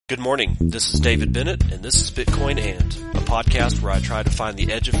Good morning. This is David Bennett, and this is Bitcoin And, a podcast where I try to find the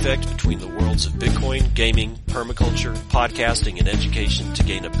edge effect between the worlds of Bitcoin, gaming, permaculture, podcasting, and education to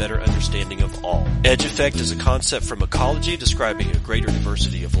gain a better understanding of all. Edge effect is a concept from ecology describing a greater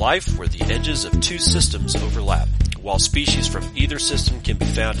diversity of life where the edges of two systems overlap. While species from either system can be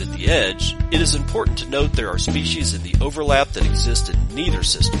found at the edge, it is important to note there are species in the overlap that exist in neither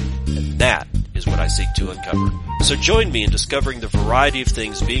system, and that is what I seek to uncover. So join me in discovering the variety of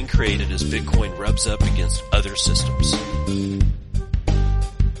things being created as Bitcoin rubs up against other systems.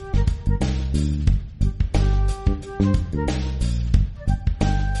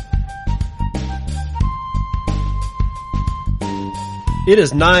 It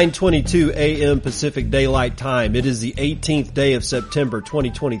is 9:22 a.m. Pacific Daylight Time. It is the 18th day of September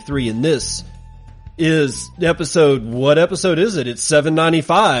 2023, and this is episode, what episode is it? It's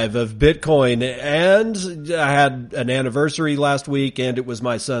 795 of Bitcoin, and I had an anniversary last week, and it was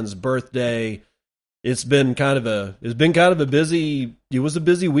my son's birthday. It was a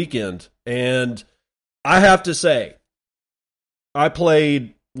busy weekend, and I have to say, I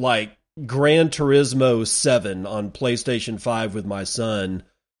played like Gran Turismo 7 on PlayStation 5 with my son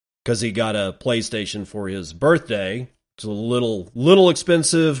because he got a PlayStation for his birthday. It's a little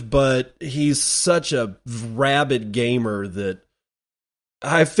expensive, but he's such a rabid gamer that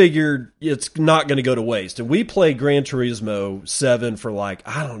I figured it's not going to go to waste. And we played Gran Turismo 7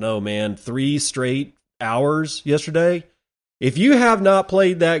 for 3 straight hours yesterday. If you have not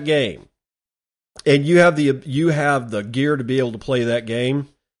played that game and you have the gear to be able to play that game,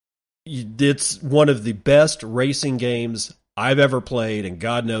 it's one of the best racing games I've ever played, and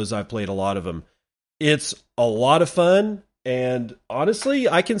God knows I've played a lot of them. It's a lot of fun, and honestly,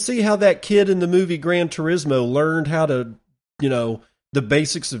 I can see how that kid in the movie Gran Turismo learned how to, the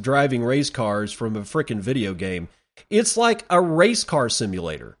basics of driving race cars from a freaking video game. It's like a race car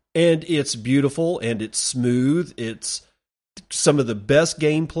simulator, and it's beautiful, and it's smooth. It's some of the best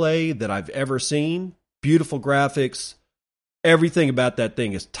gameplay that I've ever seen. Beautiful graphics. Everything about that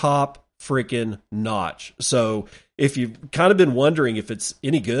thing is top freaking notch. So if you've kind of been wondering if it's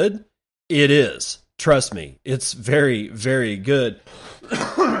any good, it is. Trust me, it's very, very good.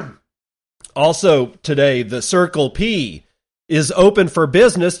 Also, today, the Circle P is open for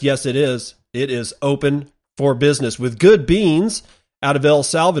business. Yes, it is. It is open for business with good beans out of El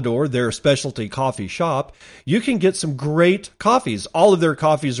Salvador, their specialty coffee shop. You can get some great coffees. All of their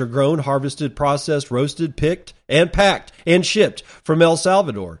coffees are grown, harvested, processed, roasted, picked, and packed, and shipped from El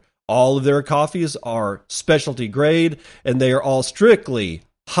Salvador. All of their coffees are specialty grade, and they are all strictly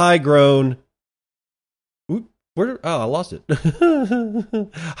high-grown. I lost it.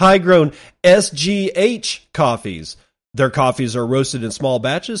 High-grown SGH coffees. Their coffees are roasted in small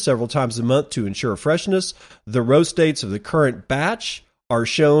batches several times a month to ensure freshness. The roast dates of the current batch are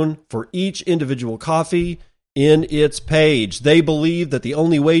shown for each individual coffee in its page. They believe that the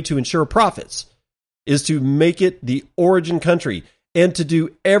only way to ensure profits is to make it the origin country and to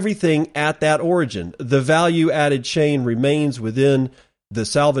do everything at that origin. The value-added chain remains within the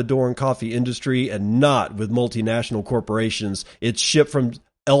Salvadoran coffee industry and not with multinational corporations. It's shipped from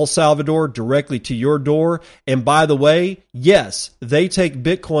El Salvador directly to your door. And by the way, yes, they take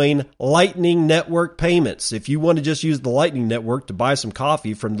Bitcoin Lightning Network payments. If you want to just use the Lightning Network to buy some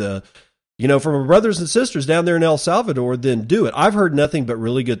coffee from from our brothers and sisters down there in El Salvador, then do it. I've heard nothing but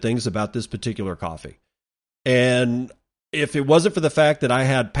really good things about this particular coffee. And if it wasn't for the fact that I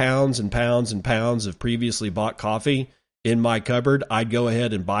had pounds and pounds and pounds of previously bought coffee in my cupboard, I'd go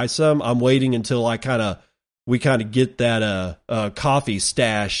ahead and buy some. I'm waiting until we get that coffee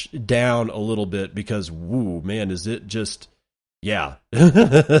stash down a little bit because, woo, man, is it just, yeah.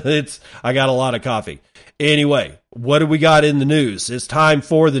 I got a lot of coffee. Anyway, what do we got in the news? It's time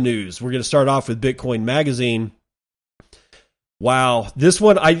for the news. We're going to start off with Bitcoin Magazine. Wow, this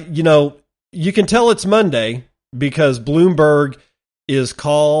one, you can tell it's Monday because Bloomberg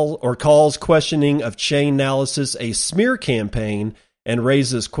calls questioning of Chainalysis a smear campaign and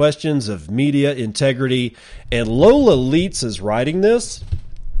raises questions of media integrity. And Lola Leitz is writing this.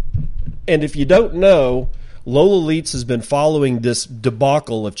 And if you don't know, Lola Leitz has been following this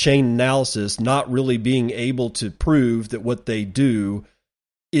debacle of Chainalysis not really being able to prove that what they do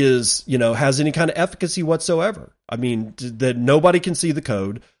is, has any kind of efficacy whatsoever. I mean, that nobody can see the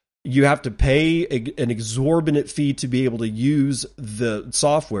code. You have to pay an exorbitant fee to be able to use the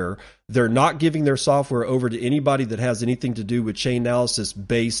software. They're not giving their software over to anybody that has anything to do with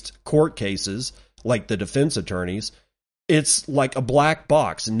Chainalysis-based court cases, like the defense attorneys. It's like a black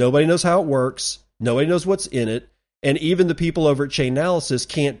box, and nobody knows how it works. Nobody knows what's in it. And even the people over at Chainalysis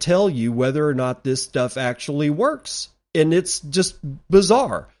can't tell you whether or not this stuff actually works. And it's just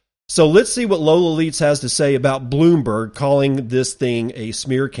bizarre. So let's see what Lola Leitz has to say about Bloomberg calling this thing a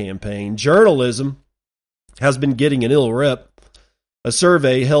smear campaign. Journalism has been getting an ill rep. A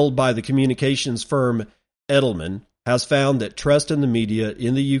survey held by the communications firm Edelman has found that trust in the media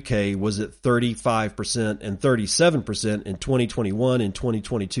in the UK was at 35% and 37% in 2021 and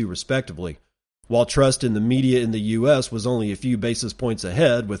 2022 respectively, while trust in the media in the US was only a few basis points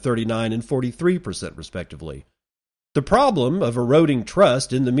ahead with 39 and 43% respectively. The problem of eroding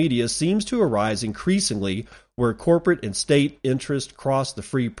trust in the media seems to arise increasingly where corporate and state interests cross the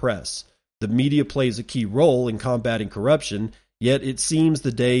free press. The media plays a key role in combating corruption, yet it seems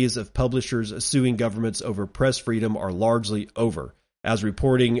the days of publishers suing governments over press freedom are largely over, as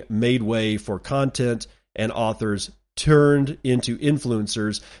reporting made way for content and authors turned into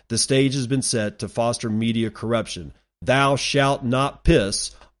influencers. The stage has been set to foster media corruption. Thou shalt not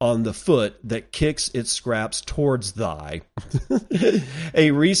piss on the foot that kicks its scraps towards thigh.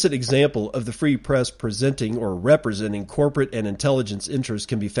 A recent example of the free press presenting or representing corporate and intelligence interests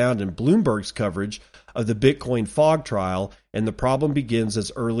can be found in Bloomberg's coverage of the Bitcoin fog trial, and the problem begins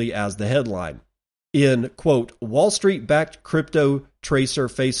as early as the headline. In, quote, Wall Street-backed crypto tracer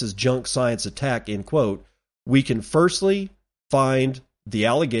faces junk science attack, end quote, we can firstly find the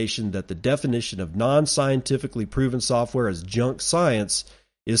allegation that the definition of non-scientifically proven software as junk science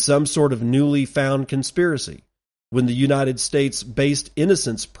is some sort of newly found conspiracy. When the United States-based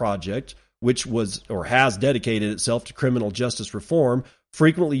Innocence Project, which was or has dedicated itself to criminal justice reform,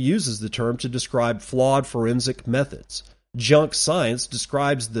 frequently uses the term to describe flawed forensic methods. Junk science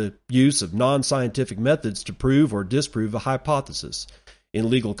describes the use of non-scientific methods to prove or disprove a hypothesis.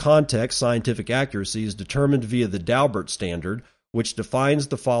 In legal context, scientific accuracy is determined via the Daubert standard, which defines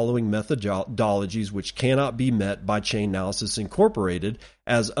the following methodologies which cannot be met by Chainalysis Incorporated,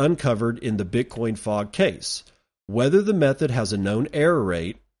 as uncovered in the Bitcoin fog case. Whether the method has a known error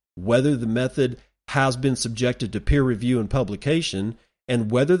rate, whether the method has been subjected to peer review and publication, and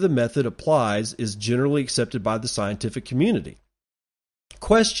whether the method applies is generally accepted by the scientific community.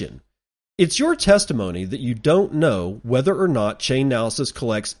 Question. It's your testimony that you don't know whether or not Chainalysis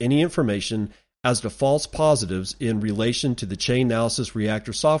collects any information as to false positives in relation to the Chainalysis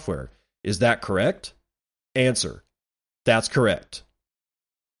reactor software. Is that correct? Answer. That's correct.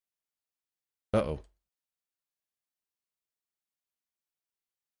 Uh-oh.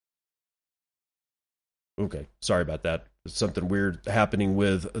 Okay, sorry about that. There's something weird happening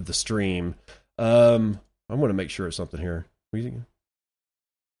with the stream. I want to make sure of something here.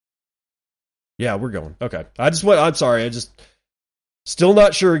 Yeah, we're going. Okay. I'm sorry. Still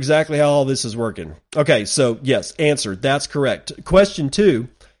not sure exactly how all this is working. Okay, so yes, answer. That's correct. Question 2.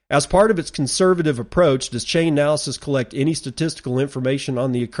 As part of its conservative approach, does Chainalysis collect any statistical information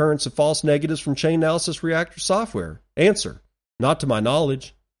on the occurrence of false negatives from Chainalysis reactor software? Answer. Not to my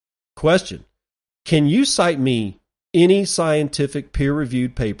knowledge. Question. Can you cite me any scientific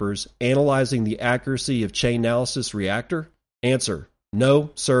peer-reviewed papers analyzing the accuracy of Chainalysis reactor? Answer.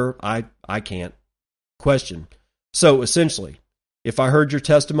 No, sir, I can't. Question. So essentially, if I heard your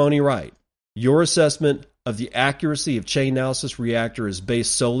testimony right, your assessment of the accuracy of Chainalysis reactor is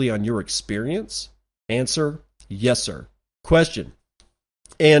based solely on your experience? Answer, yes, sir. Question.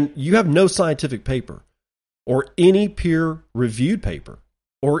 And you have no scientific paper or any peer-reviewed paper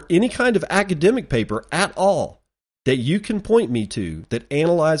or any kind of academic paper at all that you can point me to that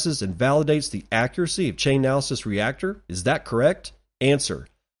analyzes and validates the accuracy of Chainalysis reactor? Is that correct? Answer.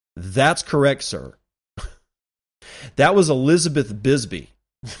 That's correct, sir. That was Elizabeth Bisbee.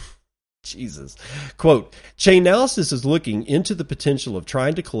 Jesus. Quote, Chainalysis is looking into the potential of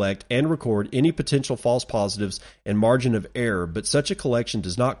trying to collect and record any potential false positives and margin of error, but such a collection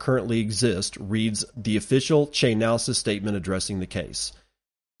does not currently exist, reads the official Chainalysis statement addressing the case.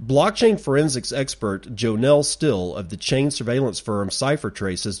 Blockchain forensics expert Jonelle Still of the chain surveillance firm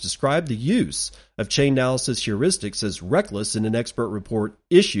CipherTrace has described the use of Chainalysis heuristics as reckless in an expert report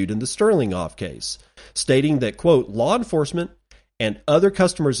issued in the Sterlingoff case, stating that, quote, law enforcement and other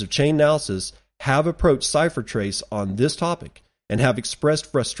customers of Chainalysis have approached CipherTrace on this topic and have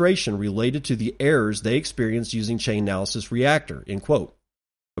expressed frustration related to the errors they experienced using Chainalysis reactor, end quote.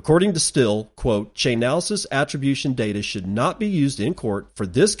 According to Still, quote, Chainalysis attribution data should not be used in court for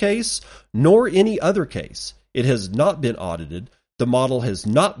this case nor any other case. It has not been audited, the model has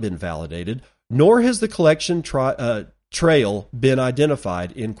not been validated, nor has the collection trail been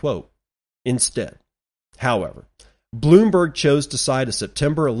identified, end quote. Instead, however, Bloomberg chose to cite a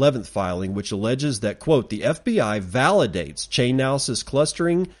September 11th filing which alleges that, quote, the FBI validates Chainalysis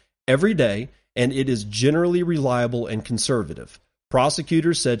clustering every day and it is generally reliable and conservative.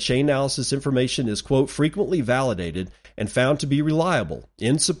 Prosecutors said Chainalysis information is, quote, frequently validated and found to be reliable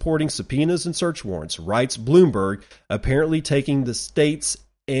in supporting subpoenas and search warrants, writes Bloomberg, apparently taking the state's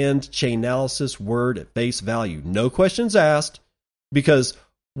and Chainalysis word at face value. No questions asked, because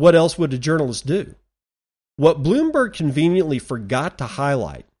what else would a journalist do? What Bloomberg conveniently forgot to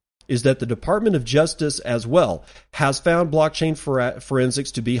highlight is that the Department of Justice as well has found blockchain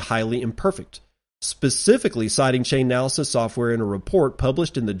forensics to be highly imperfect, specifically citing Chainalysis software in a report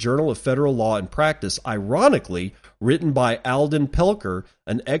published in the Journal of Federal Law and Practice, ironically written by Alden Pelker,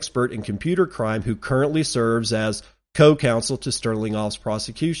 an expert in computer crime who currently serves as co-counsel to Sterlingoff's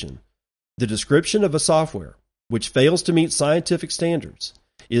prosecution. The description of a software which fails to meet scientific standards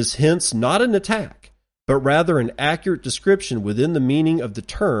is hence not an attack, but rather an accurate description within the meaning of the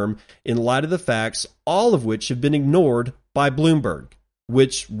term in light of the facts, all of which have been ignored by Bloomberg,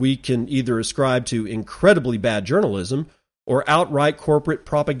 which we can either ascribe to incredibly bad journalism or outright corporate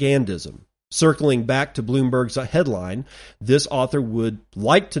propagandism. Circling back to Bloomberg's headline, this author would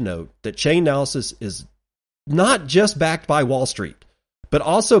like to note that Chainalysis is not just backed by Wall Street, but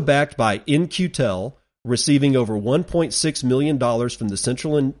also backed by In-Q-Tel, receiving over $1.6 million from the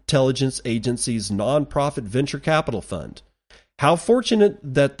Central Intelligence Agency's nonprofit venture capital fund. How fortunate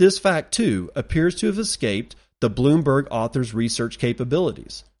that this fact, too, appears to have escaped the Bloomberg author's research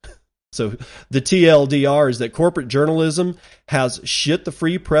capabilities. So the TLDR is that corporate journalism has shit the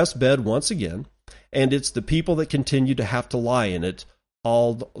free press bed once again, and it's the people that continue to have to lie in it.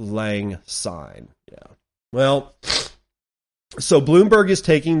 Auld Lang Syne. Yeah. Well, so Bloomberg is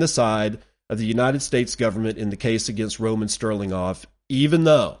taking the side of the United States government in the case against Roman Sterlingoff, even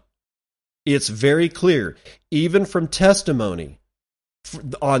though it's very clear, even from testimony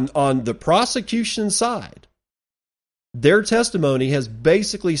on the prosecution side, their testimony has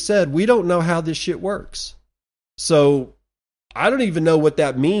basically said, we don't know how this shit works. So I don't even know what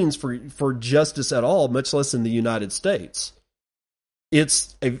that means for justice at all, much less in the United States.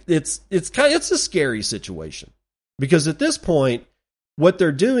 It's a scary situation, because at this point, what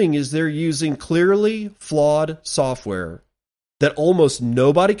they're doing is they're using clearly flawed software that almost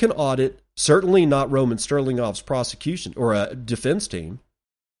nobody can audit, certainly not Roman Sterlingoff's prosecution or a defense team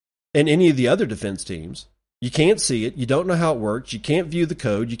and any of the other defense teams. You can't see it. You don't know how it works. You can't view the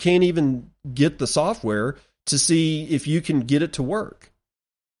code. You can't even get the software to see if you can get it to work.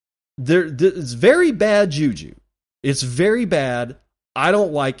 It's very bad juju. It's very bad. I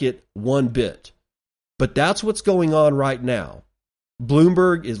don't like it one bit. But that's what's going on right now.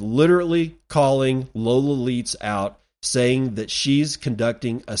 Bloomberg is literally calling Lola Leitz out, saying that she's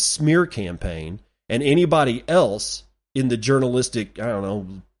conducting a smear campaign, and anybody else in the journalistic,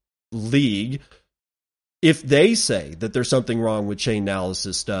 league, if they say that there's something wrong with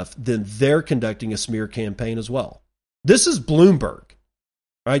Chainalysis stuff, then they're conducting a smear campaign as well. This is Bloomberg,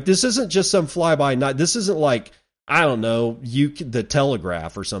 right? This isn't just some fly-by-night. This isn't like, the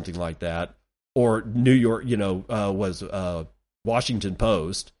Telegraph or something like that, or New York, Washington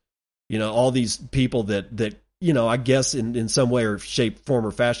Post, all these people that I guess in some way or shape, form,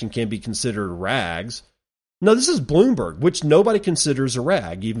 or fashion can be considered rags. No, this is Bloomberg, which nobody considers a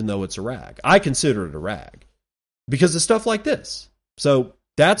rag, even though it's a rag. I consider it a rag because of stuff like this. So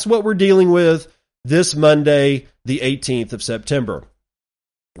that's what we're dealing with this Monday, the 18th of September.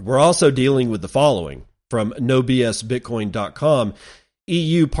 We're also dealing with the following from NoBSBitcoin.com.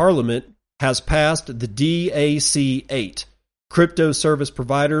 EU Parliament has passed the DAC-8. Crypto service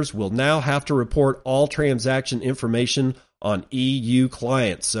providers will now have to report all transaction information on EU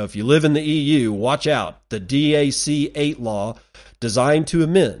clients. So if you live in the EU, watch out. The DAC-8 law, designed to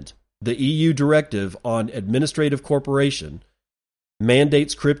amend the EU directive on administrative corporation,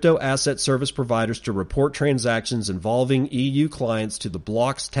 mandates crypto asset service providers to report transactions involving EU clients to the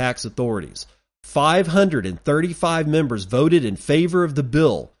bloc's tax authorities. 535 members voted in favor of the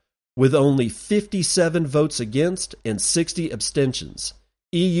bill, with only 57 votes against and 60 abstentions.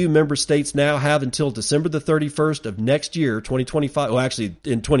 EU member states now have until December the 31st of next year, 2025, well, actually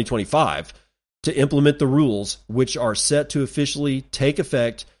in 2025, to implement the rules, which are set to officially take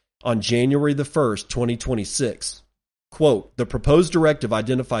effect on January the 1st, 2026. Quote, the proposed directive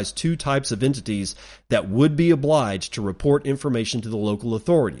identifies two types of entities that would be obliged to report information to the local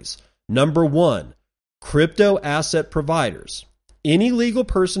authorities. Number one, crypto asset providers. Any legal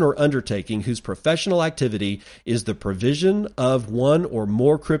person or undertaking whose professional activity is the provision of one or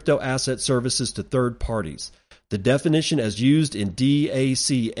more crypto asset services to third parties. The definition as used in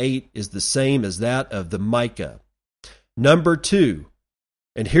DAC-8 is the same as that of the MiCA. Number two,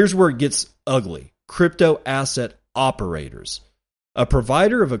 and here's where it gets ugly, crypto asset operators. A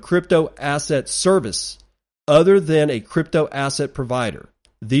provider of a crypto asset service other than a crypto asset provider.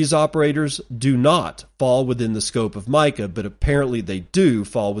 These operators do not fall within the scope of MICA, but apparently they do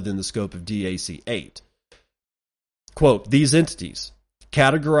fall within the scope of DAC 8. Quote, these entities,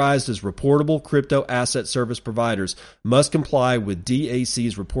 categorized as reportable crypto asset service providers, must comply with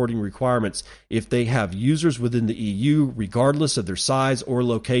DAC's reporting requirements if they have users within the EU, regardless of their size or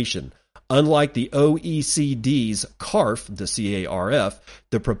location. Unlike the OECD's CARF, the CARF,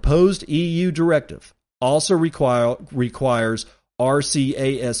 the proposed EU directive also requires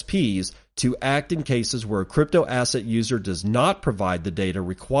RCASPs to act in cases where a crypto asset user does not provide the data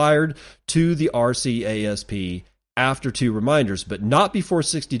required to the RCASP after 2 reminders, but not before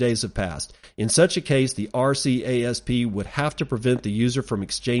 60 days have passed. In such a case, the RCASP would have to prevent the user from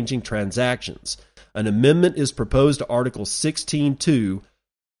exchanging transactions. An amendment is proposed to Article 16.2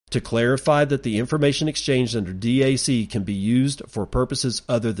 to clarify that the information exchanged under DAC can be used for purposes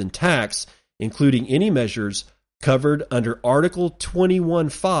other than tax, including any measures covered under Article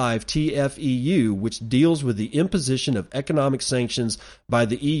 21.5 TFEU, which deals with the imposition of economic sanctions by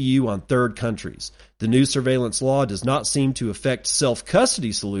the EU on third countries. The new surveillance law does not seem to affect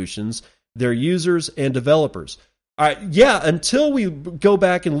self-custody solutions, their users, and developers. All right, until we go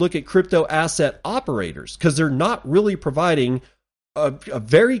back and look at crypto asset operators, because they're not really providing a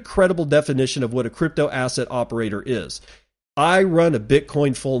very credible definition of what a crypto asset operator is. I run a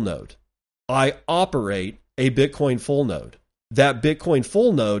Bitcoin full node. I operate a Bitcoin full node. That Bitcoin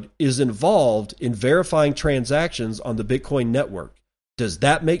full node is involved in verifying transactions on the Bitcoin network. Does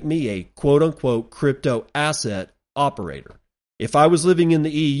that make me a quote-unquote crypto asset operator? If I was living in the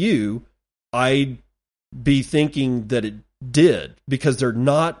EU, I'd be thinking that it did, because they're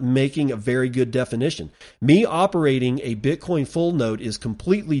not making a very good definition. Me operating a Bitcoin full node is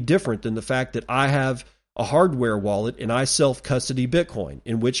completely different than the fact that I have a hardware wallet and I self-custody Bitcoin,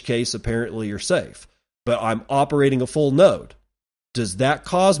 in which case apparently you're safe. But I'm operating a full node. Does that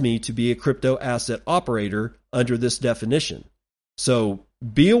cause me to be a crypto asset operator under this definition? So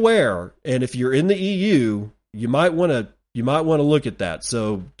be aware, and if you're in the EU, you might want to look at that.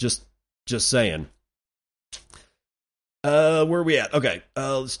 So just saying. Where are we at? Okay,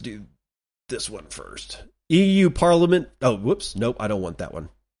 let's do this one first. EU Parliament. Oh, whoops. Nope, I don't want that one.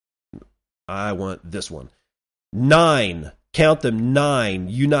 I want this one. 9. Count them, 9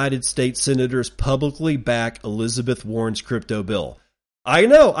 United States senators publicly back Elizabeth Warren's crypto bill. I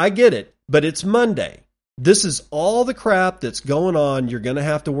know, I get it, but it's Monday. This is all the crap that's going on. You're going to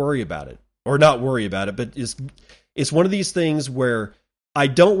have to worry about it. Or not worry about it, but it's one of these things where I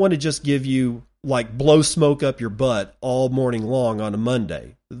don't want to just give you, like, blow smoke up your butt all morning long on a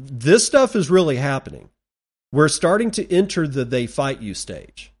Monday. This stuff is really happening. We're starting to enter the they fight you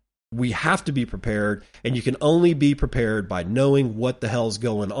stage. We have to be prepared, and you can only be prepared by knowing what the hell's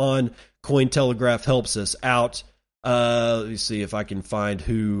going on. Cointelegraph helps us out. Let me see if I can find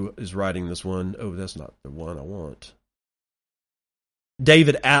who is writing this one. Oh, that's not the one I want.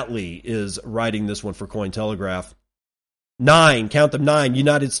 David Atlee is writing this one for Cointelegraph. 9, count them, 9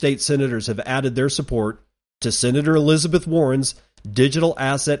 United States senators have added their support to Senator Elizabeth Warren's Digital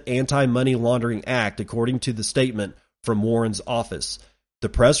Asset Anti-Money Laundering Act, according to the statement from Warren's office. The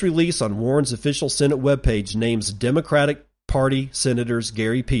press release on Warren's official Senate webpage names Democratic Party Senators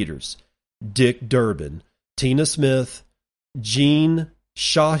Gary Peters, Dick Durbin, Tina Smith, Jean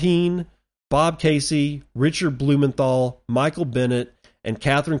Shaheen, Bob Casey, Richard Blumenthal, Michael Bennett, and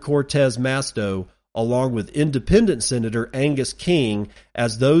Catherine Cortez Masto, along with independent Senator Angus King,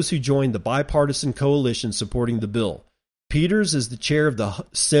 as those who joined the bipartisan coalition supporting the bill. Peters is the chair of the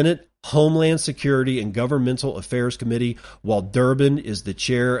Senate Homeland Security and Governmental Affairs Committee, while Durbin is the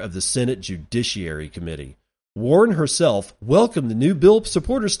chair of the Senate Judiciary Committee. Warren herself welcomed the new bill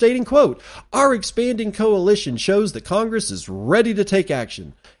supporters, stating, quote, "Our expanding coalition shows that Congress is ready to take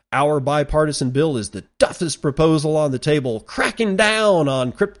action. Our bipartisan bill is the toughest proposal on the table, cracking down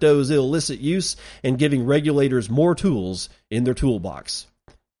on crypto's illicit use and giving regulators more tools in their toolbox."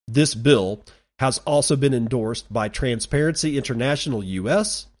 This bill has also been endorsed by Transparency International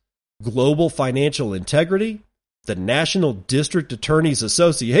US, Global Financial Integrity, the National District Attorneys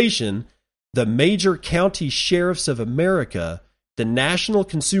Association, the Major County Sheriffs of America, the National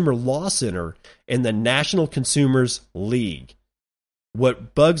Consumer Law Center, and the National Consumers League.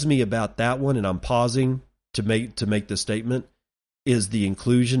 What bugs me about that one, and I'm pausing to make this statement, is the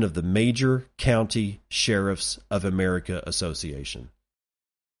inclusion of the Major County Sheriffs of America Association.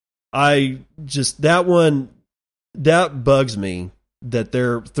 That bugs me that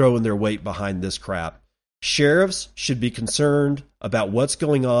they're throwing their weight behind this crap. Sheriffs should be concerned about what's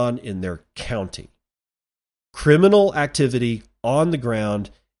going on in their county. Criminal activity on the ground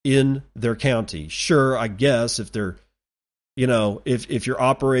in their county. Sure, I guess if they're if you're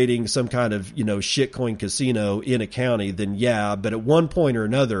operating some kind of, shitcoin casino in a county, then yeah, but at one point or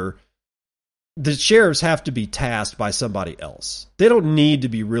another, the sheriffs have to be tasked by somebody else. They don't need to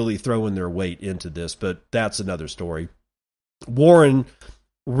be really throwing their weight into this, but that's another story. Warren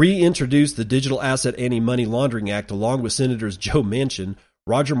reintroduced the Digital Asset Anti-Money Laundering Act along with Senators Joe Manchin,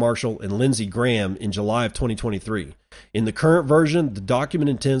 Roger Marshall, and Lindsey Graham in July of 2023. In the current version, the document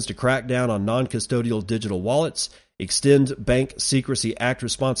intends to crack down on non-custodial digital wallets, extend Bank Secrecy Act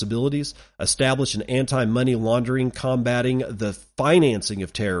responsibilities, establish an anti-money laundering, combating the financing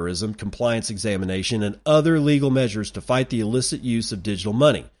of terrorism, compliance examination, and other legal measures to fight the illicit use of digital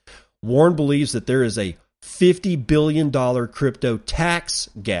money. Warren believes that there is a $50 billion crypto tax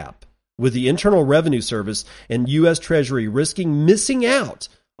gap, with the Internal Revenue Service and U.S. Treasury risking missing out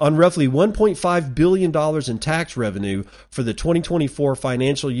on roughly $1.5 billion in tax revenue for the 2024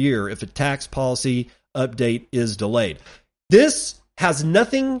 financial year if a tax policy update is delayed. This has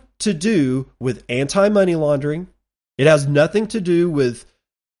nothing to do with anti-money laundering. It has nothing to do with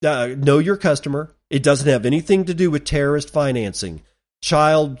know your customer. It doesn't have anything to do with terrorist financing,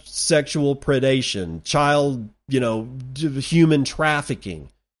 child sexual predation, child, human trafficking.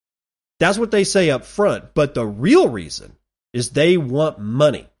 That's what they say up front. But the real reason is they want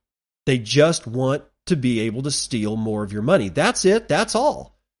money. They just want to be able to steal more of your money. That's it. That's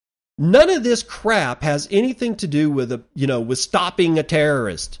all. None of this crap has anything to do with with stopping a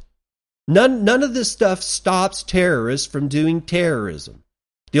terrorist. None of this stuff stops terrorists from doing terrorism.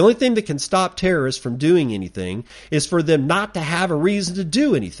 The only thing that can stop terrorists from doing anything is for them not to have a reason to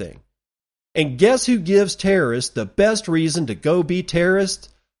do anything. And guess who gives terrorists the best reason to go be terrorists?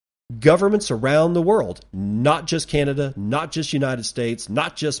 Governments around the world, not just Canada, not just United States,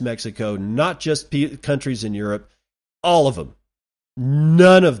 not just Mexico, not just countries in Europe, all of them.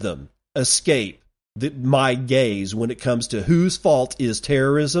 None of them escape my gaze when it comes to whose fault is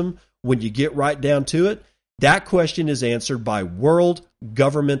terrorism. When you get right down to it, that question is answered by world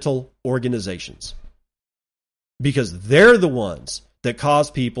governmental organizations, because they're the ones that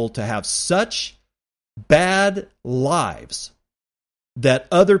cause people to have such bad lives that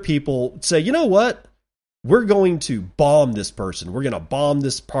other people say, you know what? We're going to bomb this person. We're going to bomb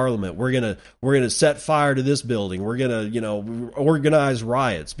this parliament. We're going to set fire to this building. We're going to, organize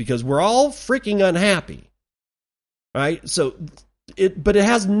riots because we're all freaking unhappy. Right? So but it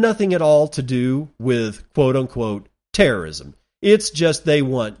has nothing at all to do with quote unquote terrorism. It's just they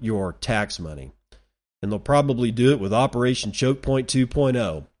want your tax money. And they'll probably do it with Operation Choke Point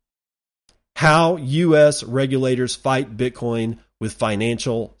 2.0. How U.S. regulators fight Bitcoin with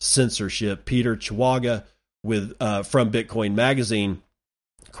financial censorship. Peter Chihuahua from Bitcoin Magazine,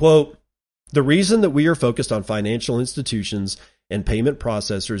 quote, "The reason that we are focused on financial institutions and payment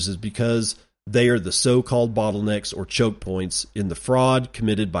processors is because they are the so-called bottlenecks or choke points in the fraud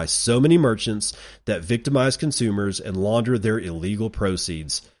committed by so many merchants that victimize consumers and launder their illegal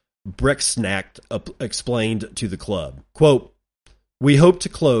proceeds," Brexnacht explained to the club. Quote, "We hope to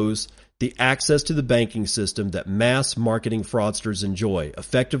close the access to the banking system that mass marketing fraudsters enjoy,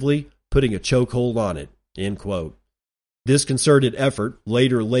 effectively putting a chokehold on it," end quote. This concerted effort,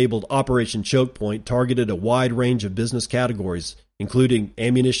 later labeled Operation Choke Point, targeted a wide range of business categories, including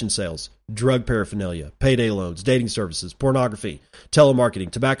ammunition sales, drug paraphernalia, payday loans, dating services, pornography,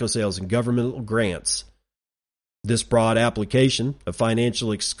 telemarketing, tobacco sales, and governmental grants. This broad application of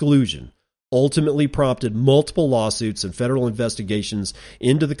financial exclusion ultimately prompted multiple lawsuits and federal investigations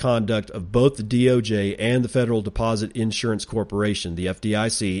into the conduct of both the DOJ and the Federal Deposit Insurance Corporation, the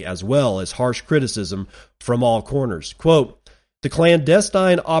FDIC, as well as harsh criticism from all corners. Quote, "The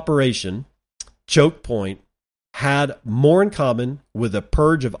clandestine Operation Choke Point had more in common with a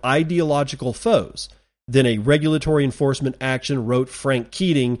purge of ideological foes than a regulatory enforcement action," wrote Frank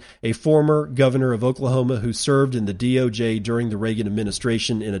Keating, a former governor of Oklahoma who served in the DOJ during the Reagan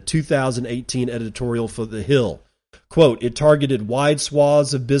administration, in a 2018 editorial for The Hill. Quote, "It targeted wide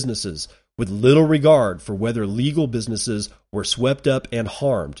swaths of businesses with little regard for whether legal businesses were swept up and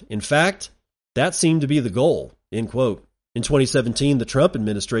harmed. In fact, that seemed to be the goal," end quote. In 2017, the Trump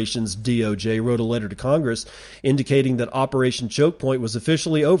administration's DOJ wrote a letter to Congress indicating that Operation Choke Point was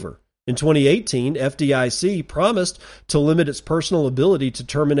officially over. In 2018, FDIC promised to limit its personal ability to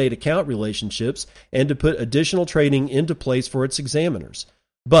terminate account relationships and to put additional training into place for its examiners.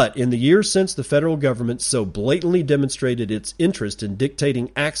 But in the years since the federal government so blatantly demonstrated its interest in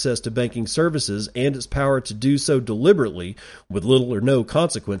dictating access to banking services and its power to do so deliberately with little or no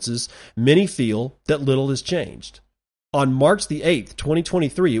consequences, many feel that little has changed. On March the 8th,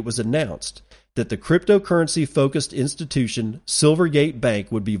 2023, it was announced that the cryptocurrency-focused institution Silvergate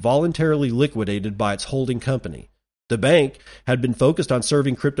Bank would be voluntarily liquidated by its holding company. The bank had been focused on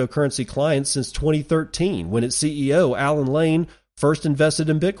serving cryptocurrency clients since 2013, when its CEO, Alan Lane, first invested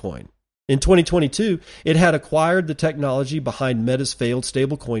in Bitcoin. In 2022, it had acquired the technology behind Meta's failed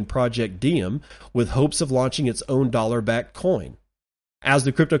stablecoin project Diem, with hopes of launching its own dollar-backed coin. As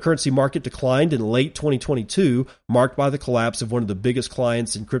the cryptocurrency market declined in late 2022, marked by the collapse of one of the biggest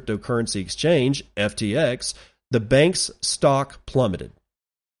clients in cryptocurrency exchange, FTX, the bank's stock plummeted.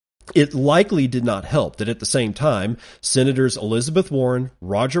 It likely did not help that at the same time, Senators Elizabeth Warren,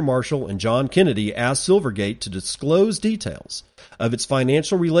 Roger Marshall, and John Kennedy asked Silvergate to disclose details of its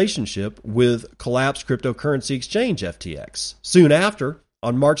financial relationship with collapsed cryptocurrency exchange FTX. Soon after,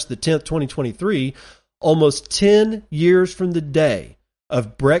 on March the 10th, 2023, almost 10 years from the day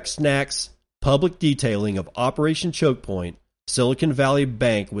of Breck Snack's public detailing of Operation Choke Point, Silicon Valley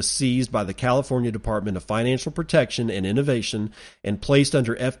Bank was seized by the California Department of Financial Protection and Innovation and placed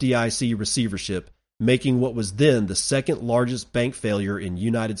under FDIC receivership, making what was then the second largest bank failure in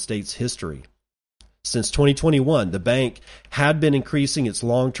United States history. Since 2021, the bank had been increasing its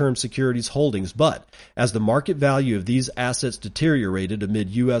long-term securities holdings, but as the market value of these assets deteriorated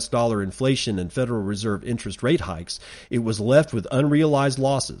amid U.S. dollar inflation and Federal Reserve interest rate hikes, it was left with unrealized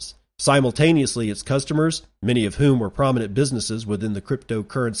losses. Simultaneously, its customers, many of whom were prominent businesses within the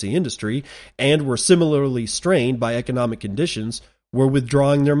cryptocurrency industry and were similarly strained by economic conditions, were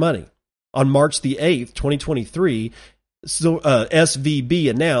withdrawing their money. On March the 8th, 2023, SVB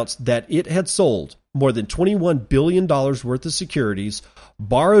announced that it had sold more than $21 billion worth of securities,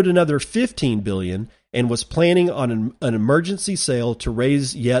 borrowed another $15 billion, and was planning on an emergency sale to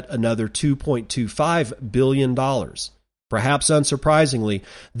raise yet another $2.25 billion. Perhaps unsurprisingly,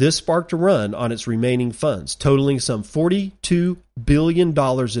 this sparked a run on its remaining funds, totaling some $42 billion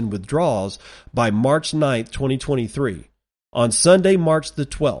in withdrawals by March 9th, 2023. On Sunday, March the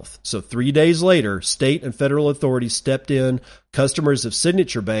 12th, so 3 days later, state and federal authorities stepped in. Customers of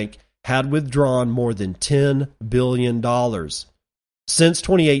Signature Bank had withdrawn more than $10 billion. Since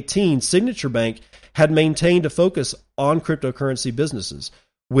 2018, Signature Bank had maintained a focus on cryptocurrency businesses,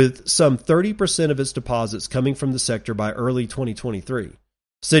 with some 30% of its deposits coming from the sector by early 2023.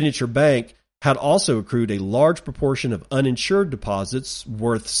 Signature Bank had also accrued a large proportion of uninsured deposits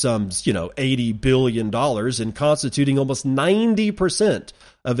worth some, $80 billion and constituting almost 90%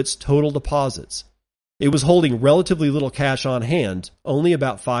 of its total deposits. It was holding relatively little cash on hand, only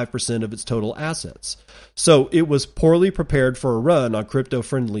about 5% of its total assets. So it was poorly prepared for a run on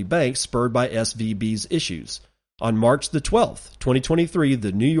crypto-friendly banks spurred by SVB's issues. On March the 12th, 2023,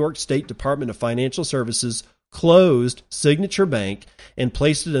 the New York State Department of Financial Services closed Signature Bank and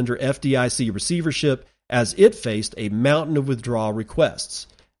placed it under FDIC receivership as it faced a mountain of withdrawal requests.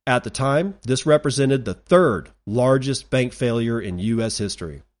 At the time, this represented the third largest bank failure in U.S.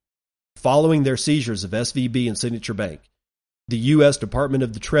 history. Following their seizures of SVB and Signature Bank, the U.S. Department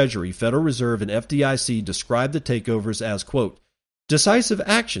of the Treasury, Federal Reserve, and FDIC described the takeovers as, quote, decisive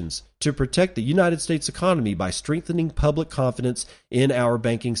actions to protect the United States economy by strengthening public confidence in our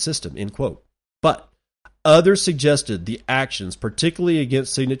banking system, end quote. But others suggested the actions, particularly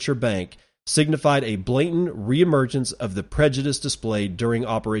against Signature Bank, signified a blatant reemergence of the prejudice displayed during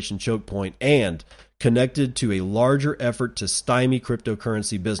Operation Choke Point and connected to a larger effort to stymie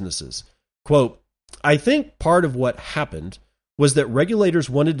cryptocurrency businesses. Quote, I think part of what happened was that regulators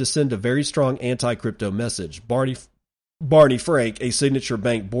wanted to send a very strong anti-crypto message. Barney Frank, a Signature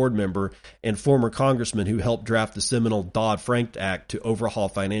Bank board member and former congressman who helped draft the seminal Dodd-Frank Act to overhaul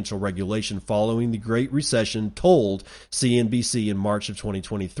financial regulation following the Great Recession, told CNBC in March of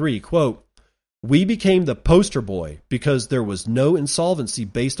 2023, quote, we became the poster boy because there was no insolvency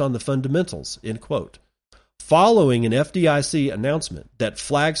based on the fundamentals, end quote. Following an FDIC announcement that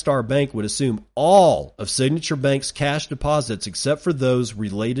Flagstar Bank would assume all of Signature Bank's cash deposits except for those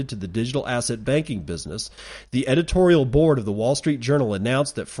related to the digital asset banking business, the editorial board of the Wall Street Journal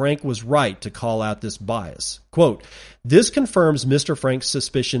announced that Frank was right to call out this bias. Quote, this confirms Mr. Frank's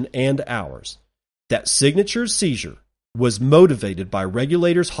suspicion and ours that Signature's seizure was motivated by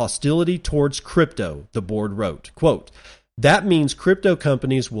regulators' hostility towards crypto, the board wrote. Quote, that means crypto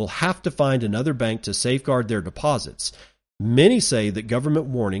companies will have to find another bank to safeguard their deposits. Many say that government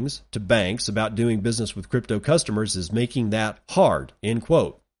warnings to banks about doing business with crypto customers is making that hard, end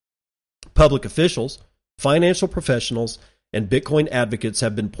quote. Public officials, financial professionals, and Bitcoin advocates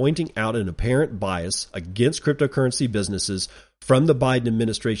have been pointing out an apparent bias against cryptocurrency businesses from the Biden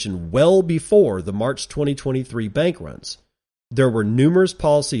administration well before the March 2023 bank runs. There were numerous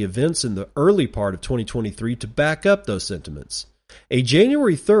policy events in the early part of 2023 to back up those sentiments. A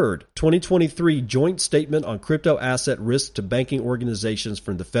January 3rd, 2023 joint statement on crypto asset risk to banking organizations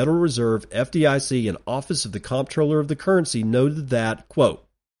from the Federal Reserve, FDIC, and Office of the Comptroller of the Currency noted that, quote,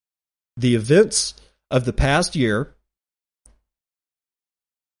 the events of the past year,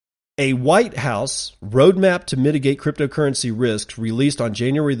 a White House roadmap to mitigate cryptocurrency risks released on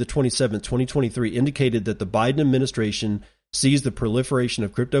January the 27th, 2023 indicated that the Biden administration sees the proliferation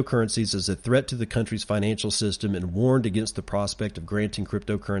of cryptocurrencies as a threat to the country's financial system and warned against the prospect of granting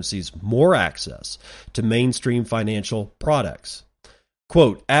cryptocurrencies more access to mainstream financial products.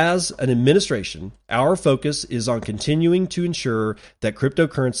 Quote, as an administration, our focus is on continuing to ensure that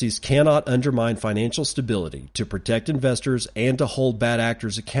cryptocurrencies cannot undermine financial stability, to protect investors, and to hold bad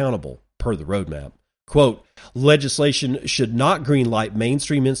actors accountable, per the roadmap. Quote, legislation should not greenlight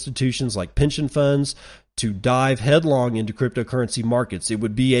mainstream institutions like pension funds to dive headlong into cryptocurrency markets. It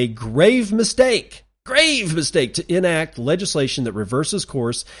would be a grave mistake to enact legislation that reverses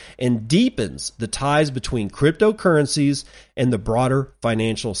course and deepens the ties between cryptocurrencies and the broader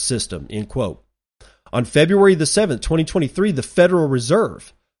financial system, end quote. On February the 7th, 2023, the Federal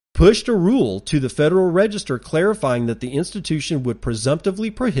Reserve pushed a rule to the Federal Register clarifying that the institution would presumptively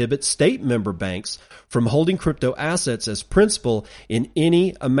prohibit state member banks from holding crypto assets as principal in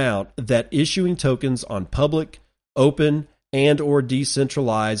any amount, that issuing tokens on public, open, and or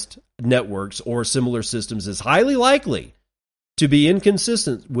decentralized networks or similar systems is highly likely to be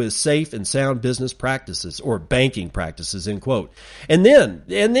inconsistent with safe and sound business practices or banking practices, end quote. And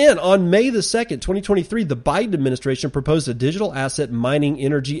then on May the 2nd, 2023, the Biden administration proposed a digital asset mining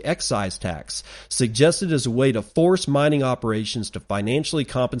energy excise tax, suggested as a way to force mining operations to financially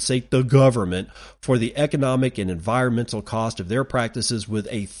compensate the government for the economic and environmental cost of their practices with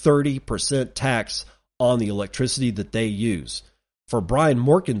a 30% tax on the electricity that they use. For Brian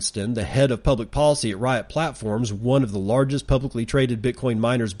Morkensten, the head of public policy at Riot Platforms, one of the largest publicly traded Bitcoin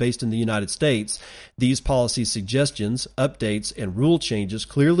miners based in the United States, these policy suggestions, updates, and rule changes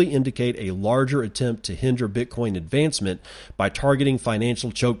clearly indicate a larger attempt to hinder Bitcoin advancement by targeting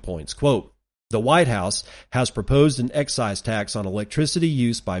financial choke points. Quote, the White House has proposed an excise tax on electricity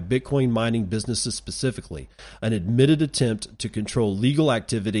use by Bitcoin mining businesses specifically, an admitted attempt to control legal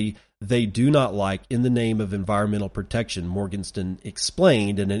activity they do not like in the name of environmental protection, Morgenstern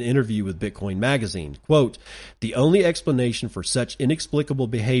explained in an interview with Bitcoin Magazine. Quote, the only explanation for such inexplicable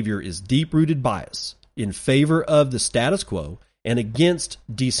behavior is deep-rooted bias in favor of the status quo and against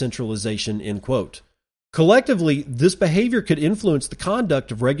decentralization, end quote. Collectively, this behavior could influence the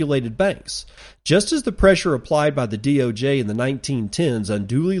conduct of regulated banks, just as the pressure applied by the DOJ in the 1910s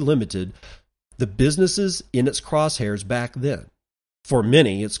unduly limited the businesses in its crosshairs back then. For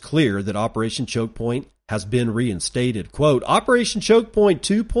many, it's clear that Operation Choke Point has been reinstated. Quote, Operation Choke Point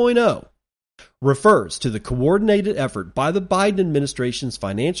 2.0 refers to the coordinated effort by the Biden administration's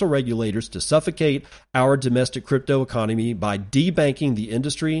financial regulators to suffocate our domestic crypto economy by debanking the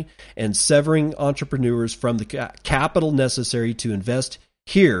industry and severing entrepreneurs from the capital necessary to invest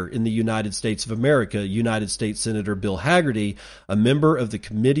here in the United States of America. United States Senator Bill Hagerty, a member of the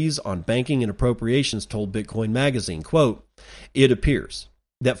Committees on Banking and Appropriations, told Bitcoin Magazine, quote, it appears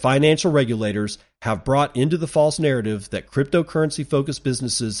that financial regulators have brought into the false narrative that cryptocurrency-focused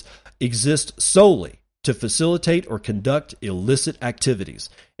businesses exist solely to facilitate or conduct illicit activities,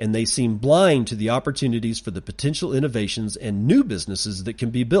 and they seem blind to the opportunities for the potential innovations and new businesses that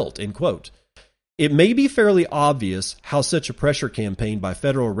can be built, end quote. It may be fairly obvious how such a pressure campaign by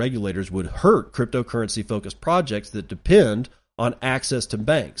federal regulators would hurt cryptocurrency-focused projects that depend on access to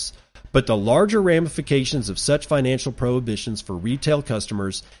banks. But the larger ramifications of such financial prohibitions for retail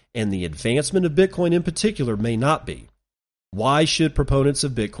customers and the advancement of Bitcoin in particular may not be. Why should proponents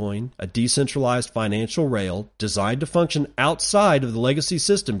of Bitcoin, a decentralized financial rail designed to function outside of the legacy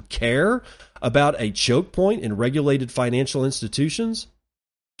system, care about a choke point in regulated financial institutions?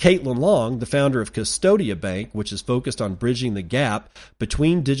 Caitlin Long, the founder of Custodia Bank, which is focused on bridging the gap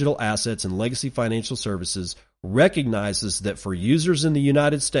between digital assets and legacy financial services, recognizes that for users in the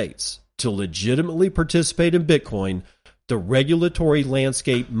United States to legitimately participate in Bitcoin, the regulatory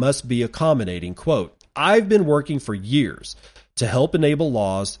landscape must be accommodating. Quote, I've been working for years to help enable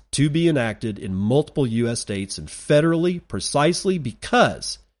laws to be enacted in multiple U.S. states and federally precisely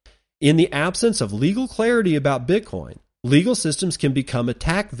because in the absence of legal clarity about Bitcoin, legal systems can become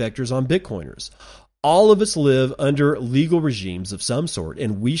attack vectors on Bitcoiners. All of us live under legal regimes of some sort,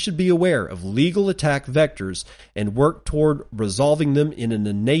 and we should be aware of legal attack vectors and work toward resolving them in an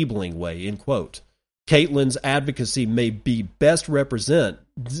enabling way, end quote. Caitlin's advocacy may be best represented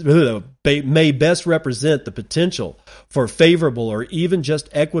may best represent the potential for favorable or even just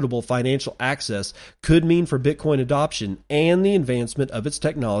equitable financial access could mean for Bitcoin adoption and the advancement of its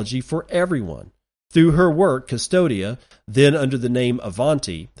technology for everyone. Through her work, Custodia, then under the name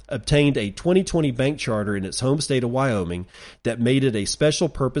Avanti, obtained a 2020 bank charter in its home state of Wyoming that made it a special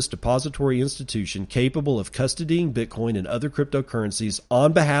purpose depository institution capable of custodying Bitcoin and other cryptocurrencies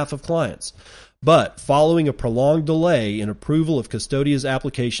on behalf of clients. But following a prolonged delay in approval of Custodia's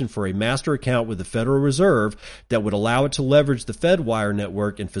application for a master account with the Federal Reserve that would allow it to leverage the Fedwire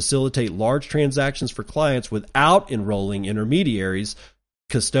network and facilitate large transactions for clients without enrolling intermediaries,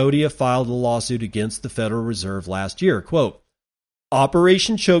 Custodia filed a lawsuit against the Federal Reserve last year. Quote,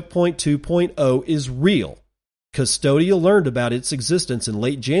 Operation Choke Point 2.0 is real. Custodia learned about its existence in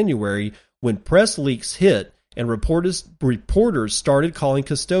late January when press leaks hit and reporters started calling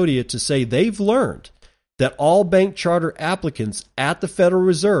Custodia to say they've learned that all bank charter applicants at the Federal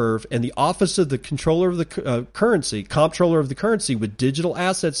Reserve and the Office of the Comptroller of the Currency with digital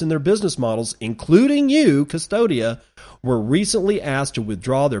assets in their business models, including you, Custodia, were recently asked to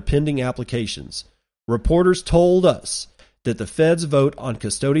withdraw their pending applications. Reporters told us that the Fed's vote on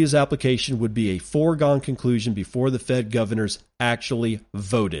Custodia's application would be a foregone conclusion before the Fed governors actually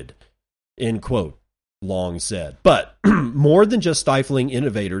voted. End quote. Long said. But more than just stifling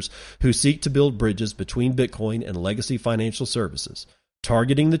innovators who seek to build bridges between Bitcoin and legacy financial services,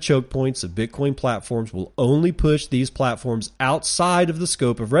 targeting the choke points of Bitcoin platforms will only push these platforms outside of the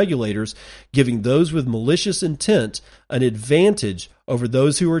scope of regulators, giving those with malicious intent an advantage over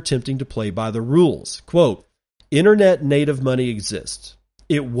those who are attempting to play by the rules. Quote, Internet native money exists.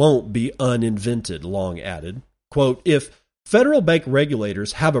 It won't be uninvented, Long added. Quote, if federal bank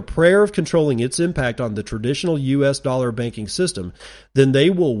regulators have a prayer of controlling its impact on the traditional U.S. dollar banking system, then they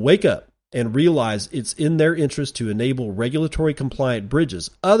will wake up and realize it's in their interest to enable regulatory compliant bridges.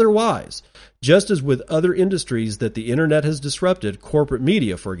 Otherwise, just as with other industries that the internet has disrupted, corporate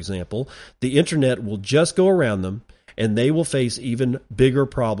media, for example, the internet will just go around them and they will face even bigger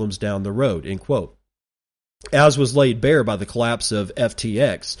problems down the road, end quote. As was laid bare by the collapse of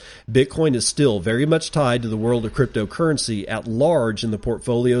FTX, Bitcoin is still very much tied to the world of cryptocurrency at large in the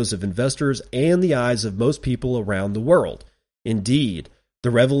portfolios of investors and the eyes of most people around the world. Indeed, the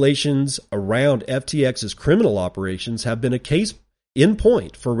revelations around FTX's criminal operations have been a case in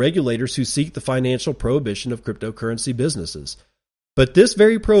point for regulators who seek the financial prohibition of cryptocurrency businesses. But this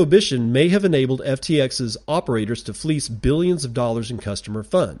very prohibition may have enabled FTX's operators to fleece billions of dollars in customer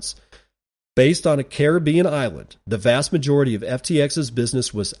funds. Based on a Caribbean island, the vast majority of FTX's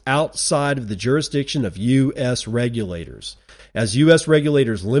business was outside of the jurisdiction of U.S. regulators. As U.S.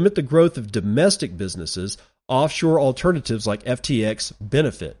 regulators limit the growth of domestic businesses, offshore alternatives like FTX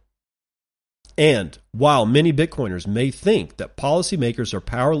benefit. And while many Bitcoiners may think that policymakers are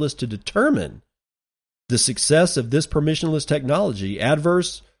powerless to determine the success of this permissionless technology,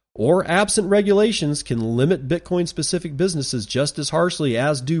 adverse or absent regulations can limit Bitcoin-specific businesses just as harshly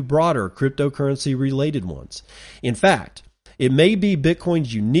as do broader cryptocurrency-related ones. In fact, it may be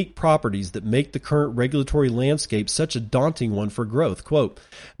Bitcoin's unique properties that make the current regulatory landscape such a daunting one for growth. Quote,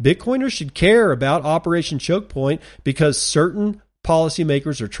 Bitcoiners should care about Operation Choke Point because certain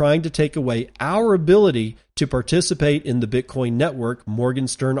policymakers are trying to take away our ability to participate in the Bitcoin network,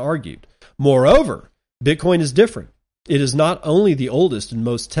 Morgenstern argued. Moreover, Bitcoin is different. It is not only the oldest and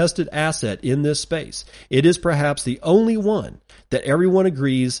most tested asset in this space, it is perhaps the only one that everyone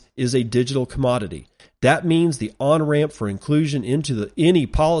agrees is a digital commodity. That means the on-ramp for inclusion into any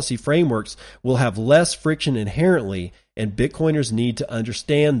policy frameworks will have less friction inherently, and Bitcoiners need to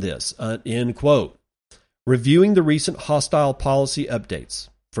understand this, end quote. Reviewing the recent hostile policy updates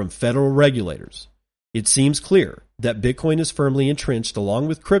from federal regulators, it seems clear that Bitcoin is firmly entrenched along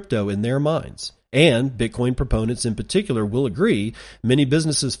with crypto in their minds. And Bitcoin proponents in particular will agree many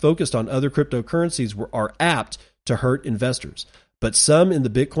businesses focused on other cryptocurrencies are apt to hurt investors. But some in the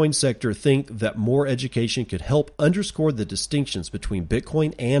Bitcoin sector think that more education could help underscore the distinctions between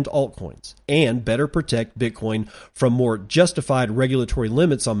Bitcoin and altcoins and better protect Bitcoin from more justified regulatory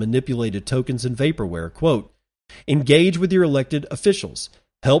limits on manipulated tokens and vaporware. Quote, engage with your elected officials.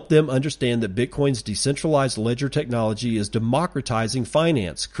 Help them understand that Bitcoin's decentralized ledger technology is democratizing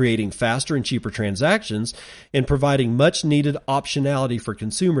finance, creating faster and cheaper transactions, and providing much-needed optionality for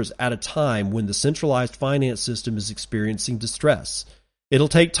consumers at a time when the centralized finance system is experiencing distress. It'll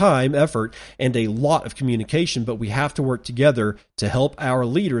take time, effort, and a lot of communication, but we have to work together to help our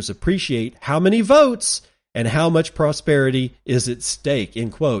leaders appreciate how many votes and how much prosperity is at stake,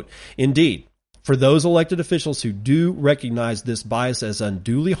 end quote. Indeed, for those elected officials who do recognize this bias as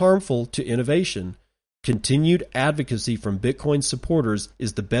unduly harmful to innovation, Continued advocacy from Bitcoin supporters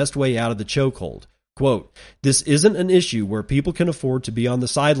is the best way out of the chokehold. Quote, "This isn't an issue where people can afford to be on the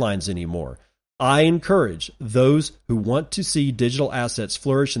sidelines anymore. I encourage those who want to see digital assets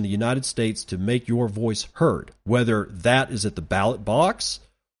flourish in the United States to make your voice heard, whether that is at the ballot box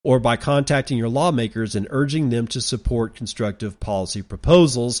or by contacting your lawmakers and urging them to support constructive policy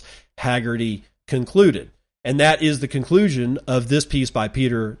proposals," Haggerty concluded. And that is the conclusion of this piece by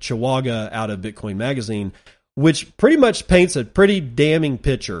Peter Chihuahua out of Bitcoin Magazine, which pretty much paints a pretty damning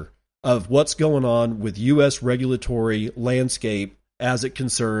picture of what's going on with U.S. regulatory landscape as it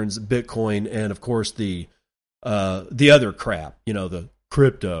concerns Bitcoin and, of course, the other crap, the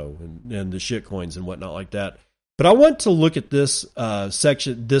crypto and the shitcoins and whatnot like that. But I want to look at this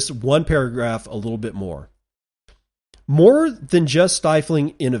section, this one paragraph, a little bit more. More than just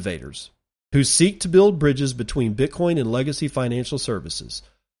stifling innovators who seek to build bridges between Bitcoin and legacy financial services,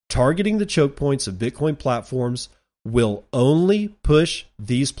 targeting the choke points of Bitcoin platforms will only push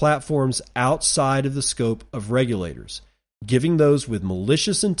these platforms outside of the scope of regulators, giving those with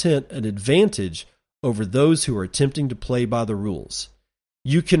malicious intent an advantage over those who are attempting to play by the rules.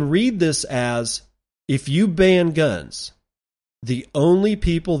 You can read this as, if you ban guns, the only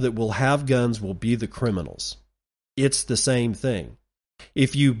people that will have guns will be the criminals. It's the same thing.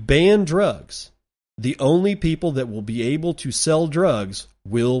 If you ban drugs, the only people that will be able to sell drugs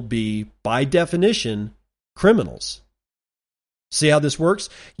will be, by definition, criminals. See how this works?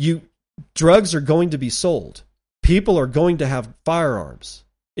 Drugs are going to be sold. People are going to have firearms.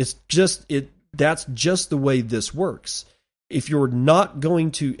 That's just the way this works. If you're not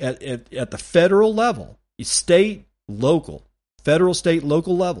going to, at the federal level, state, local, federal, state,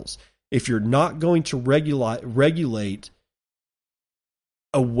 local levels, if you're not going to regulate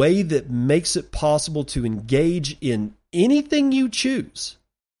a way that makes it possible to engage in anything you choose,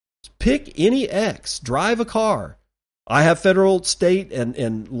 pick any X, drive a car. I have federal, state,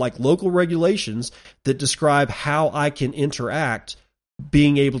 and like local regulations that describe how I can interact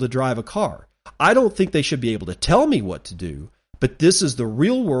being able to drive a car. I don't think they should be able to tell me what to do, but this is the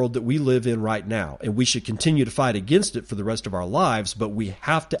real world that we live in right now, and we should continue to fight against it for the rest of our lives, but we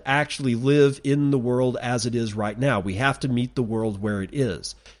have to actually live in the world as it is right now. We have to meet the world where it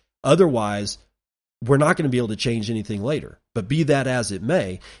is. Otherwise, we're not going to be able to change anything later. But be that as it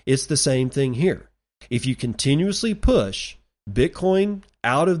may, it's the same thing here. If you continuously push Bitcoin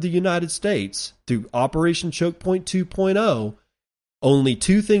out of the United States through Operation Choke Point 2.0, only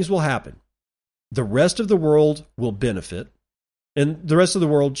two things will happen. The rest of the world will benefit, and the rest of the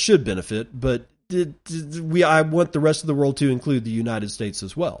world should benefit, but I want the rest of the world to include the United States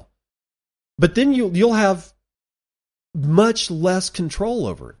as well. But then you'll have much less control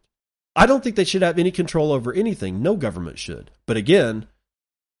over it. I don't think they should have any control over anything. No government should. But again,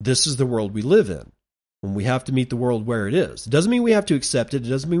 this is the world we live in. And we have to meet the world where it is. It doesn't mean we have to accept it. It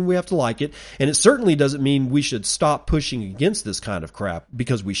doesn't mean we have to like it. And it certainly doesn't mean we should stop pushing against this kind of crap,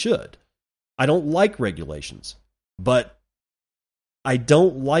 because we should. I don't like regulations, but I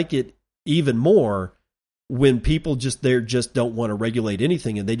don't like it even more when people just don't want to regulate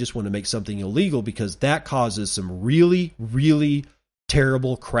anything and they just want to make something illegal, because that causes some really, really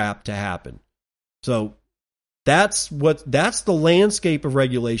terrible crap to happen. So that's the landscape of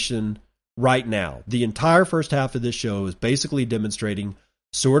regulation right now. The entire first half of this show is basically demonstrating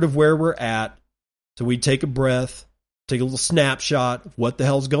sort of where we're at. So we take a breath, take a little snapshot of what the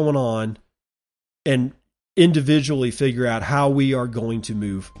hell's going on, and individually figure out how we are going to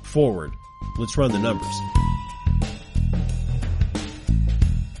move forward. Let's run the numbers.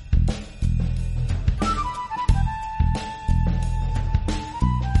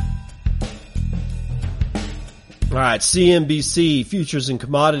 All right, CNBC, futures and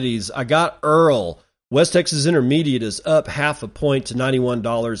commodities. I got Earl. West Texas Intermediate is up 0.5 point to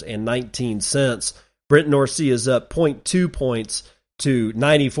 $91.19. Brent North Sea is up 0.2 points to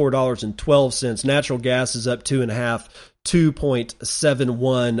 $94.12. Natural gas is up 2.5,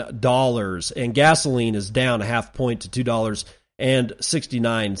 $2.71. And gasoline is down 0.5 point to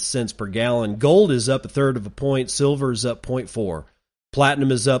 $2.69 per gallon. Gold is up 1/3 point. Silver is up 0.4.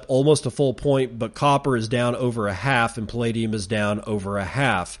 Platinum is up almost a full point, but copper is down over 0.5, and palladium is down over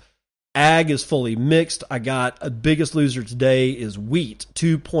 0.5. Ag is fully mixed. I got a biggest loser today is wheat,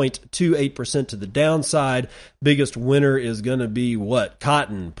 2.28% to the downside. Biggest winner is going to be what?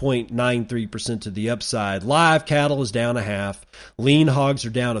 Cotton, 0.93% to the upside. Live cattle is down 0.5. Lean hogs are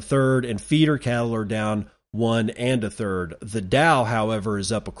down 1/3, and feeder cattle are down 1 1/3. The Dow, however,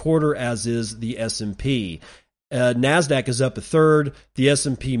 is up 1/4, as is the S&P. NASDAQ is up 1/3. The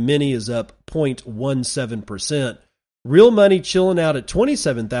S&P Mini is up 0.17%. Real money chilling out at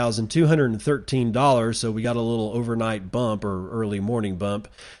 $27,213. So we got a little overnight bump or early morning bump.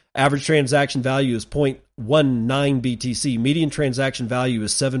 Average transaction value is 0.19 BTC. Median transaction value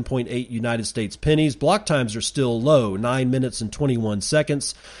is 7.8 United States pennies. Block times are still low, 9 minutes and 21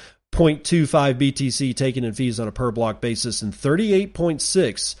 seconds. 0.25 BTC taken in fees on a per block basis, and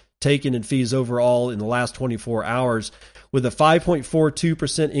 38.6 taken in fees overall in the last 24 hours. With a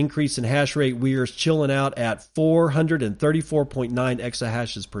 5.42% increase in hash rate, we are chilling out at 434.9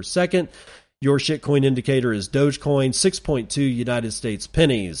 exahashes per second. Your shitcoin indicator is Dogecoin, 6.2 United States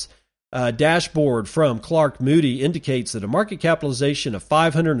pennies. Dashboard from Clark Moody indicates that a market capitalization of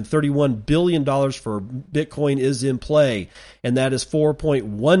 $531 billion for Bitcoin is in play, and that is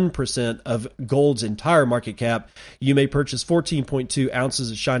 4.1% of gold's entire market cap. You may purchase 14.2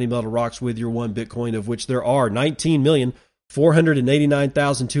 ounces of shiny metal rocks with your one Bitcoin, of which there are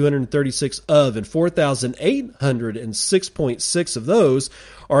 19,489,236 of, and 4,806.6 of those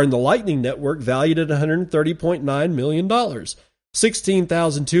are in the Lightning Network, valued at $130.9 million.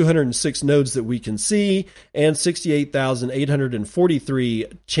 16,206 nodes that we can see, and 68,843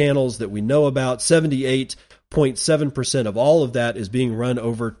 channels that we know about. 78.7% of all of that is being run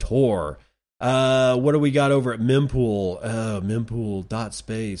over Tor. What do we got over at Mempool?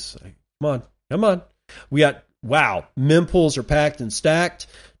 Mempool.space. Come on. We got, wow, Mempools are packed and stacked.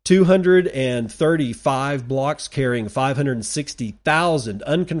 235 blocks carrying 560,000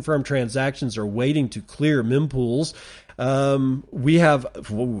 unconfirmed transactions are waiting to clear Mempools. We have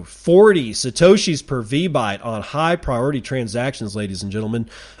 40 Satoshis per VByte on high priority transactions, ladies and gentlemen.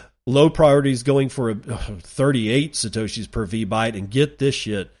 Low priority is going for 38 Satoshis per VByte. And get this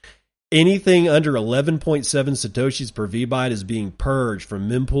shit, anything under 11.7 Satoshis per VByte is being purged from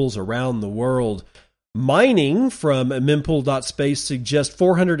mempools around the world. Mining from mempool.space suggests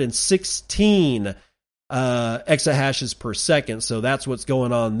 416 exahashes per second. So that's what's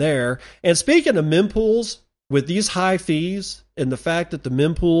going on there. And speaking of mempools, with these high fees and the fact that the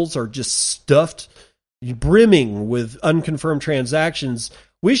mempools are just stuffed, brimming with unconfirmed transactions,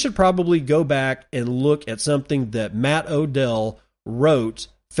 we should probably go back and look at something that Matt Odell wrote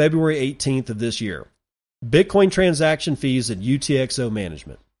February 18th of this year. Bitcoin transaction fees and UTXO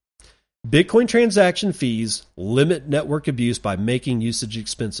management. Bitcoin transaction fees limit network abuse by making usage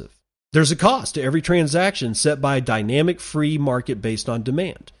expensive. There's a cost to every transaction set by a dynamic free market based on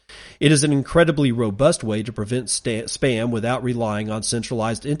demand. It is an incredibly robust way to prevent spam without relying on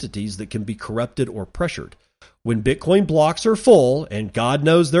centralized entities that can be corrupted or pressured. When Bitcoin blocks are full, and God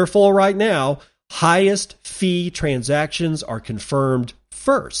knows they're full right now, highest fee transactions are confirmed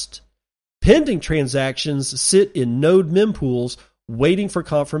first. Pending transactions sit in node mempools waiting for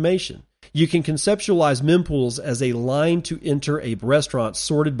confirmation. You can conceptualize mempools as a line to enter a restaurant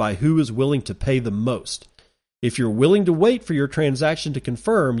sorted by who is willing to pay the most. If you're willing to wait for your transaction to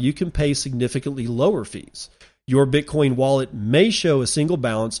confirm, you can pay significantly lower fees. Your Bitcoin wallet may show a single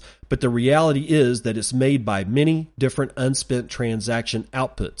balance, but the reality is that it's made by many different unspent transaction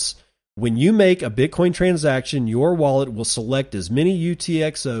outputs. When you make a Bitcoin transaction, your wallet will select as many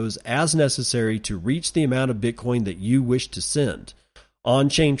UTXOs as necessary to reach the amount of Bitcoin that you wish to send.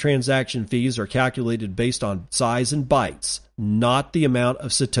 On-chain transaction fees are calculated based on size and bytes, not the amount of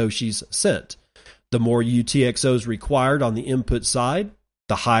Satoshis sent. The more UTXOs required on the input side,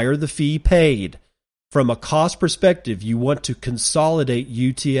 the higher the fee paid. From a cost perspective, you want to consolidate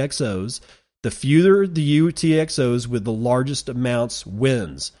UTXOs. The fewer the UTXOs with the largest amounts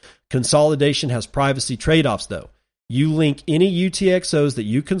wins. Consolidation has privacy trade-offs, though. You link any UTXOs that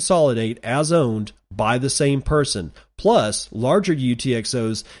you consolidate as owned by the same person. Plus, larger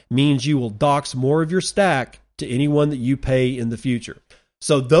UTXOs means you will dox more of your stack to anyone that you pay in the future.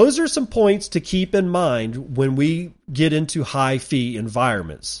 So those are some points to keep in mind when we get into high fee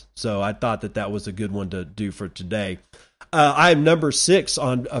environments. So I thought that that was a good one to do for today. I am number 6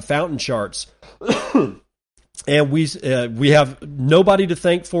 on Fountain Charts. And we have nobody to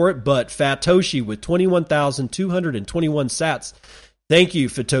thank for it but Fatoshi with 21,221 sats. Thank you,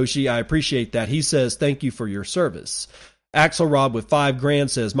 Fatoshi. I appreciate that. He says, thank you for your service. Axelrod with $5,000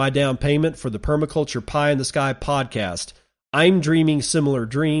 says, my down payment for the Permaculture Pie in the Sky podcast. I'm dreaming similar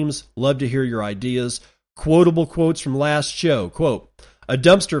dreams. Love to hear your ideas. Quotable quotes from last show. Quote, a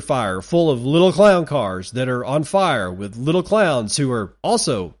dumpster fire full of little clown cars that are on fire with little clowns who are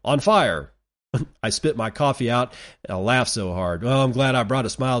also on fire. I spit my coffee out and I laugh so hard. Well, I'm glad I brought a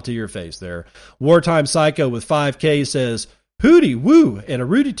smile to your face there. Wartime Psycho with 5K says, hooty woo and a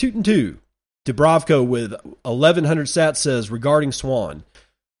rooty tootin' too. Dubrovko with 1,100 sats says, regarding Swan.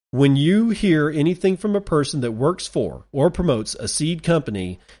 When you hear anything from a person that works for or promotes a seed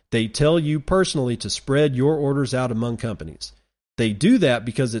company, they tell you personally to spread your orders out among companies. They do that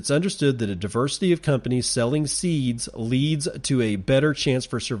because it's understood that a diversity of companies selling seeds leads to a better chance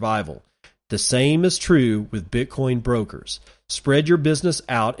for survival. The same is true with Bitcoin brokers. Spread your business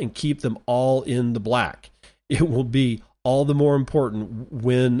out and keep them all in the black. It will be all the more important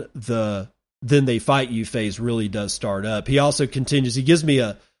when the "then they fight you" phase really does start up. He also continues, he gives me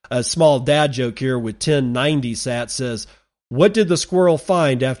a small dad joke here with 1090 sat, says, "What did the squirrel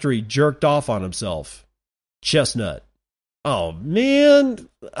find after he jerked off on himself?" Chestnut. Oh, man,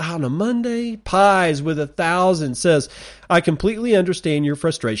 on a Monday, Pies with 1,000 says, "I completely understand your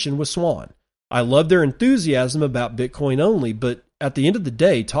frustration with Swan. I love their enthusiasm about Bitcoin only, but at the end of the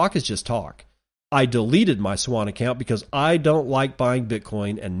day, talk is just talk. I deleted my Swan account because I don't like buying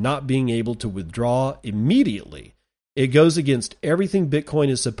Bitcoin and not being able to withdraw immediately. It goes against everything Bitcoin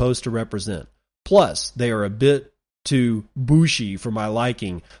is supposed to represent. Plus, they are a bit too bushy for my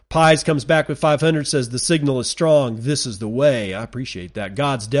liking." Pies comes back with 500, says, "The signal is strong. This is the way." I appreciate that.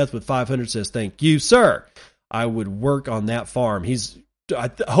 God's Death with 500 says, "Thank you, sir. I would work on that farm."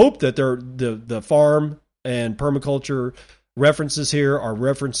 I hope that the farm and permaculture references here are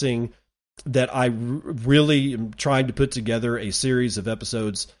referencing that I really am trying to put together a series of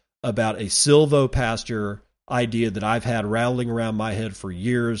episodes about a silvopasture idea that I've had rattling around my head for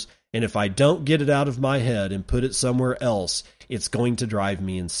years. And if I don't get it out of my head and put it somewhere else, it's going to drive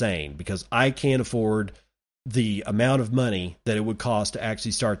me insane because I can't afford the amount of money that it would cost to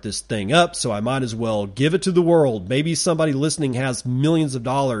actually start this thing up. So I might as well give it to the world. Maybe somebody listening has millions of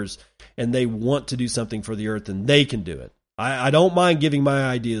dollars and they want to do something for the earth and they can do it. I don't mind giving my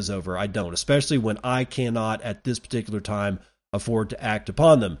ideas over. I don't, especially when I cannot at this particular time afford to act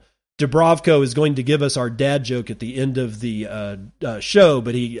upon them. Dubrovko is going to give us our dad joke at the end of the show,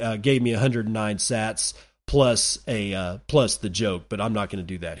 but he gave me 109 sats plus the joke, but I'm not going to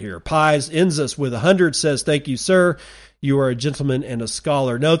do that here. Pies ends us with 100, says, "Thank you, sir. You are a gentleman and a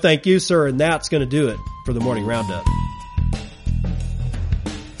scholar." No, thank you, sir, and that's going to do it for the morning roundup.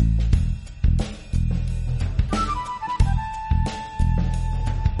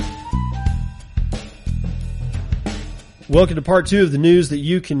 Welcome to part 2 of the news that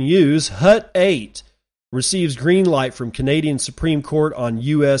you can use. Hut 8 receives green light from Canadian Supreme Court on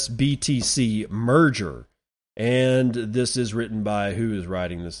US BTC merger. And this is written by, who is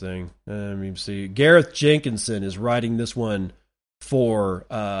writing this thing? Let me see. Gareth Jenkinson is writing this one for,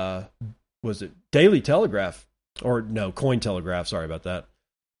 was it Daily Telegraph? Or no, Coin Telegraph. Sorry about that.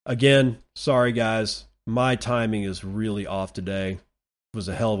 Again, sorry guys. My timing is really off today. It was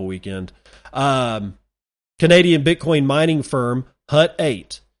a hell of a weekend. Canadian Bitcoin mining firm Hut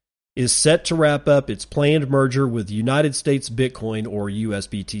 8 is set to wrap up its planned merger with United States Bitcoin, or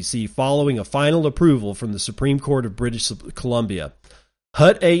USBTC, following a final approval from the Supreme Court of British Columbia.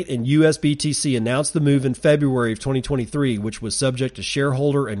 Hut 8 and USBTC announced the move in February of 2023, which was subject to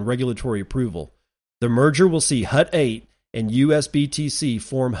shareholder and regulatory approval. The merger will see Hut 8 and USBTC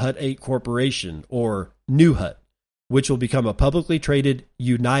form Hut 8 Corporation, or New Hut, which will become a publicly traded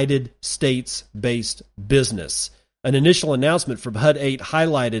United States-based business. An initial announcement from Hut 8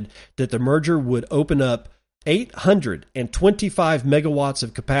 highlighted that the merger would open up 825 megawatts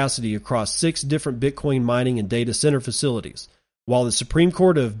of capacity across 6 different Bitcoin mining and data center facilities. While the Supreme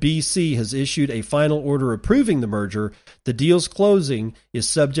Court of BC has issued a final order approving the merger, the deal's closing is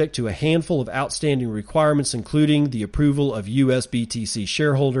subject to a handful of outstanding requirements, including the approval of USBTC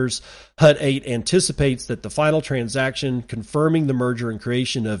shareholders. Hut 8 anticipates that the final transaction confirming the merger and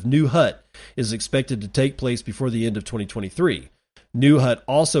creation of New Hut is expected to take place before the end of 2023. New Hut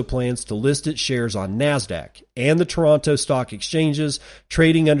also plans to list its shares on NASDAQ and the Toronto Stock Exchanges,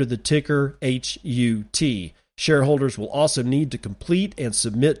 trading under the ticker HUT. Shareholders will also need to complete and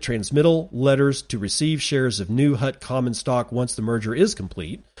submit transmittal letters to receive shares of New Hut common stock once the merger is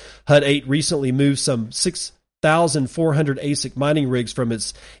complete. Hut 8 recently moved some 6,400 ASIC mining rigs from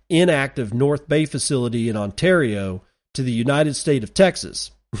its inactive North Bay facility in Ontario to the United State of Texas.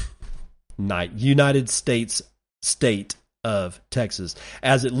 United States state of Texas,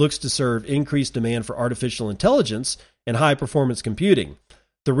 as it looks to serve increased demand for artificial intelligence and high-performance computing.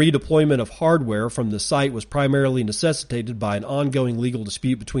 The redeployment of hardware from the site was primarily necessitated by an ongoing legal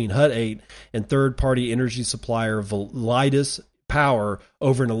dispute between Hut 8 and third-party energy supplier Validus Power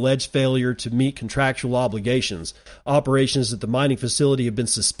over an alleged failure to meet contractual obligations. Operations at the mining facility have been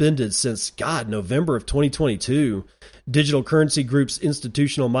suspended since, November of 2022. Digital Currency Group's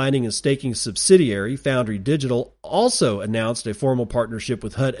institutional mining and staking subsidiary, Foundry Digital, also announced a formal partnership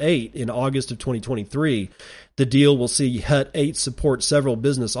with Hut 8 in August of 2023. The deal will see Hut 8 support several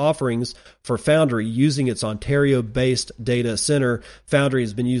business offerings for Foundry using its Ontario-based data center. Foundry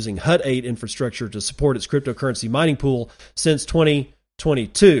has been using Hut 8 infrastructure to support its cryptocurrency mining pool since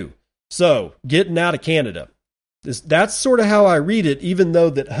 2022. So, getting out of Canada. That's sort of how I read it, even though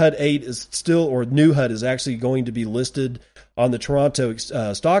that Hut 8 is still, or New Hut is actually going to be listed on the Toronto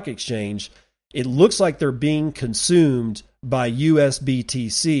Stock Exchange. It looks like they're being consumed by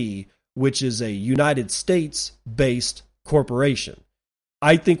USBTC, which is a United States-based corporation.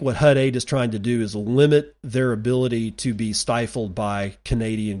 I think what Hut 8 is trying to do is limit their ability to be stifled by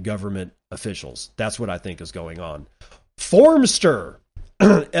Canadian government officials. That's what I think is going on. Formster.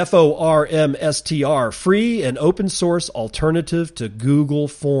 FORMSTR, free and open source alternative to Google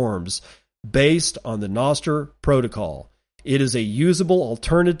Forms based on the Nostr protocol. It is a usable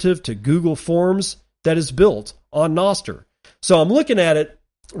alternative to Google Forms that is built on Nostr. So I'm looking at it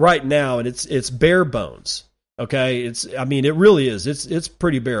right now, and it's bare bones. Okay, it really is. It's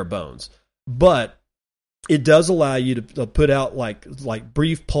pretty bare bones, but it does allow you to put out like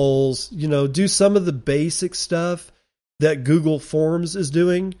brief polls. Do some of the basic stuff that Google Forms is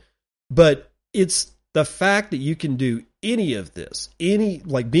doing, but it's the fact that you can do any of this,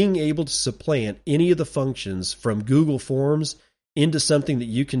 being able to supplant any of the functions from Google Forms into something that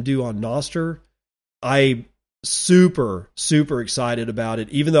you can do on Nostr. I'm super, super excited about it,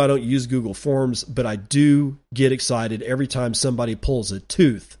 even though I don't use Google Forms, but I do get excited every time somebody pulls a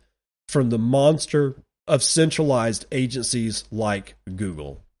tooth from the monster of centralized agencies like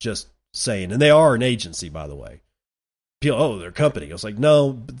Google. Just saying. And they are an agency, by the way. They're a company. I was like,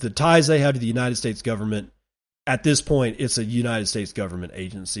 no, the ties they have to the United States government, at this point, it's a United States government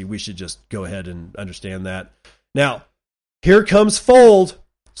agency. We should just go ahead and understand that. Now, here comes Fold.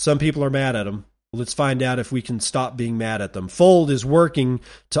 Some people are mad at them. Let's find out if we can stop being mad at them. Fold is working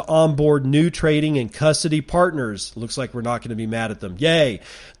to onboard new trading and custody partners. Looks like we're not going to be mad at them. Yay.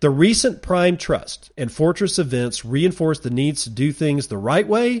 The recent Prime Trust and Fortress events reinforce the needs to do things the right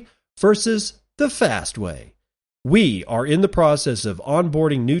way versus the fast way. We are in the process of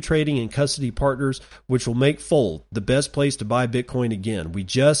onboarding new trading and custody partners, which will make Fold the best place to buy Bitcoin again. We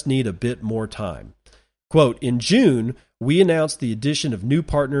just need a bit more time. Quote, in June, we announced the addition of new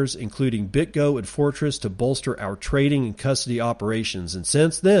partners, including BitGo and Fortress, to bolster our trading and custody operations. And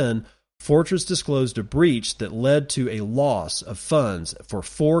since then, Fortress disclosed a breach that led to a loss of funds for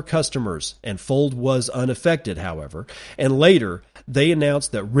 4 customers, and Fold was unaffected, however. And later, they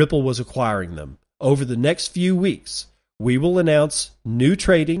announced that Ripple was acquiring them. Over the next few weeks, we will announce new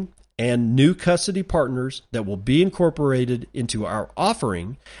trading and new custody partners that will be incorporated into our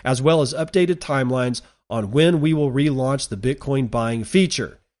offering, as well as updated timelines on when we will relaunch the Bitcoin buying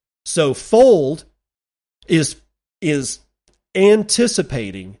feature. So Fold is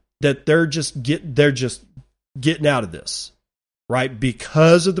anticipating that they're just getting out of this, right?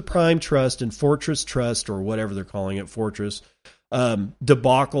 Because of the Prime Trust and Fortress Trust, or whatever they're calling it, Fortress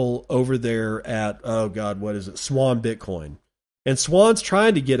debacle over there at, Swan Bitcoin. And Swan's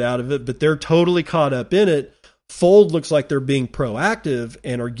trying to get out of it, but they're totally caught up in it. Fold looks like they're being proactive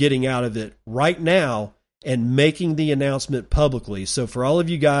and are getting out of it right now and making the announcement publicly. So for all of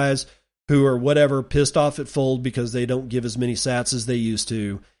you guys who are pissed off at Fold because they don't give as many sats as they used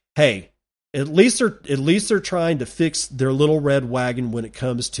to, hey, at least they're trying to fix their little red wagon when it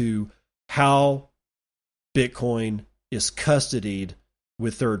comes to how Bitcoin is custodied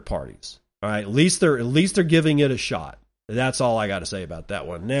with third parties. All right, at least they're giving it a shot. That's all I got to say about that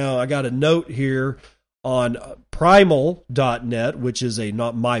one. Now, I got a note here on primal.net, which is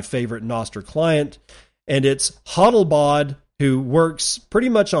not my favorite Nostr client, and it's Hodlbod, who works pretty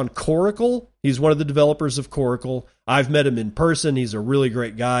much on Coracle. He's one of the developers of Coracle. I've met him in person. He's a really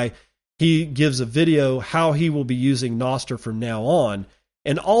great guy. He gives a video how he will be using Nostr from now on.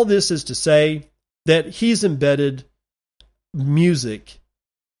 And all this is to say that he's embedded music,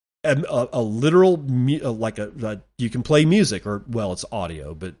 a literal, you can play music, or, well, it's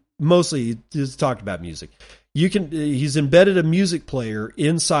audio, but mostly he's talked about music. He's embedded a music player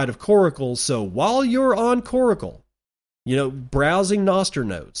inside of Coracle, so while you're on Coracle, browsing Nostr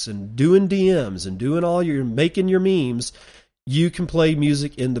notes and doing DMs and making your memes, you can play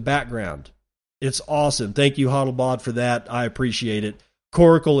music in the background. It's awesome. Thank you, Hodlbod, for that. I appreciate it.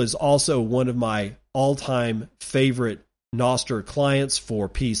 Coracle is also one of my all-time favorite Nostr clients for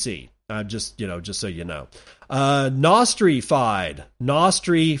PC. Just so you know. Nostrified.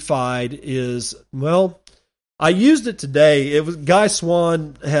 Nostrified is, well, I used it today. It was Guy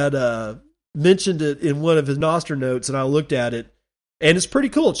Swan had mentioned it in one of his Nostr notes, and I looked at it, and it's pretty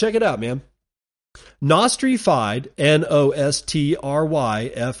cool. Check it out, man. Nostryfied, Nostryfied,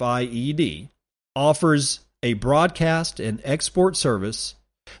 offers a broadcast and export service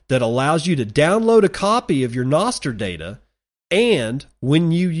that allows you to download a copy of your Nostr data, and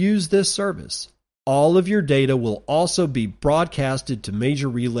when you use this service, all of your data will also be broadcasted to major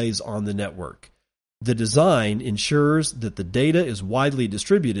relays on the network. The design ensures that the data is widely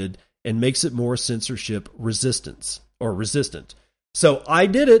distributed and makes it more censorship resistant. So I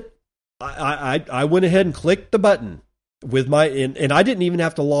did it. I went ahead and clicked the button with my, and I didn't even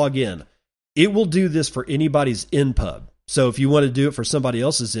have to log in. It will do this for anybody's NPub. So if you want to do it for somebody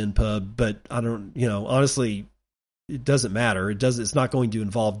else's NPub, but I don't, honestly, it doesn't matter. It's not going to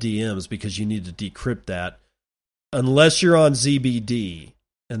involve DMs because you need to decrypt that unless you're on ZBD.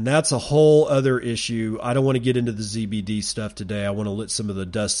 And that's a whole other issue. I don't want to get into the ZBD stuff today. I want to let some of the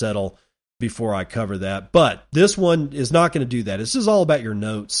dust settle before I cover that. But this one is not going to do that. This is all about your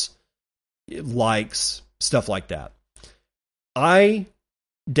notes, likes, stuff like that. I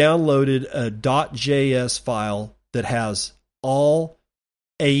downloaded a .js file that has all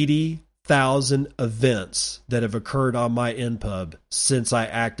 80,000 events that have occurred on my NPub since I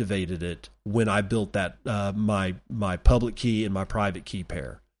activated it when I built that my public key and my private key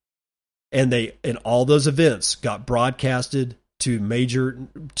pair. And all those events got broadcasted to major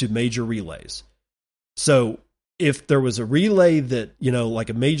relays. So if there was a relay that, like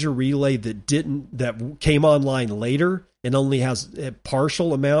a major relay that came online later and only has a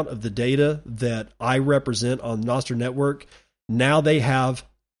partial amount of the data that I represent on the Nostr network, now they have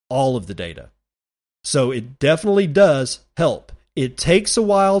all of the data. So it definitely does help. It takes a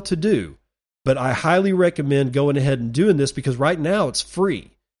while to do, but I highly recommend going ahead and doing this because right now it's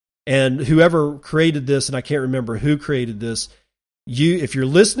free. And whoever created this, and I can't remember who created this, if you're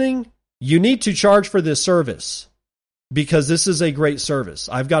listening, you need to charge for this service because this is a great service.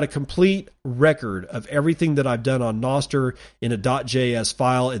 I've got a complete record of everything that I've done on Nostr in a .js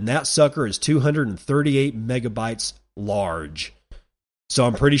file, and that sucker is 238 megabytes large. So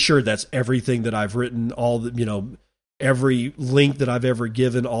I'm pretty sure that's everything that I've written, all the, every link that I've ever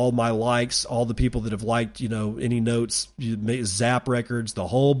given, all my likes, all the people that have liked, any notes, Zap records, the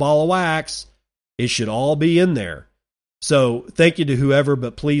whole ball of wax. It should all be in there. So thank you to whoever,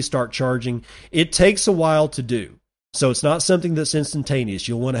 but please start charging. It takes a while to do. So it's not something that's instantaneous.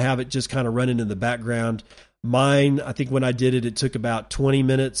 You'll want to have it just kind of running in the background. Mine, I think when I did it, it took about 20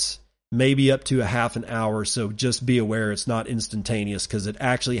 minutes, maybe up to a half an hour. So just be aware it's not instantaneous because it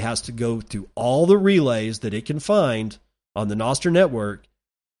actually has to go through all the relays that it can find on the Nostr network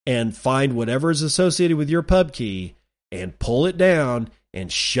and find whatever is associated with your pub key and pull it down and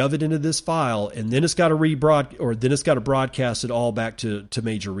shove it into this file. And then it's got to broadcast it all back to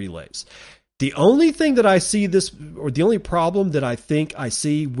major relays. The only thing that I see the only problem that I think I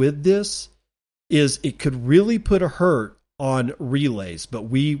see with this is it could really put a hurt on relays, but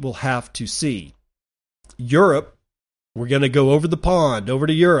we will have to see. Europe, we're going to go over the pond, over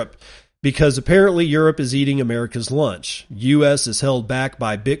to Europe, because apparently Europe is eating America's lunch. U.S. is held back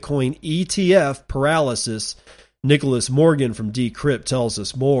by Bitcoin ETF paralysis. Nicholas Morgan from Decrypt tells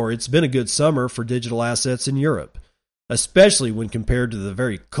us more. It's been a good summer for digital assets in Europe, especially when compared to the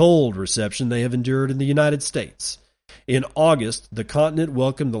very cold reception they have endured in the United States. In August, the continent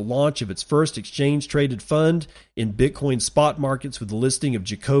welcomed the launch of its first exchange-traded fund in Bitcoin spot markets with the listing of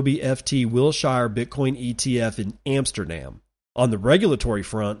Jacoby FT Wilshire Bitcoin ETF in Amsterdam. On the regulatory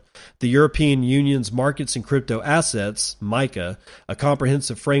front, the European Union's Markets in Crypto Assets, MiCA, a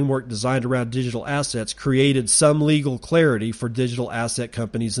comprehensive framework designed around digital assets, created some legal clarity for digital asset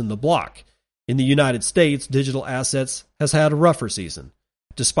companies in the bloc. In the United States, digital assets has had a rougher season.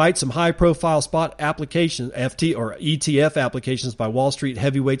 Despite some high-profile spot applications, FT or ETF applications by Wall Street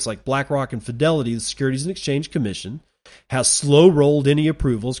heavyweights like BlackRock and Fidelity, the Securities and Exchange Commission has slow-rolled any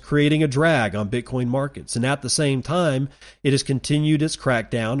approvals, creating a drag on Bitcoin markets. And at the same time, it has continued its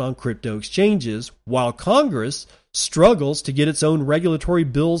crackdown on crypto exchanges, while Congress struggles to get its own regulatory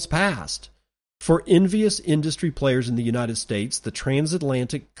bills passed. For envious industry players in the United States, the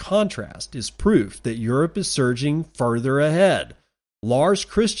transatlantic contrast is proof that Europe is surging further ahead. Lars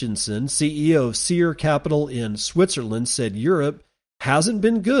Christensen, CEO of Seer Capital in Switzerland, said Europe hasn't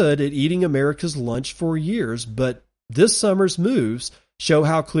been good at eating America's lunch for years, but this summer's moves show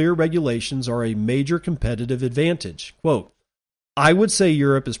how clear regulations are a major competitive advantage. Quote, I would say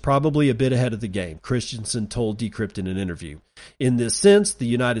Europe is probably a bit ahead of the game, Christensen told Decrypt in an interview. In this sense, the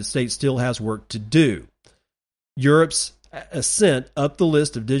United States still has work to do. Europe's ascent up the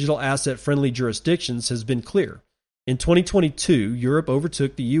list of digital asset-friendly jurisdictions has been clear. In 2022, Europe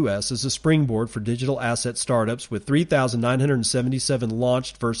overtook the U.S. as a springboard for digital asset startups, with 3,977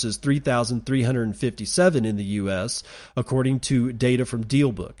 launched versus 3,357 in the U.S., according to data from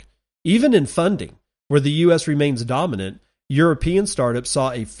DealBook. Even in funding, where the U.S. remains dominant, European startups saw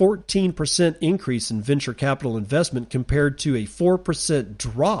a 14% increase in venture capital investment compared to a 4%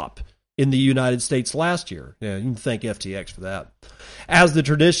 drop in the United States last year. Yeah, you can thank FTX for that. As the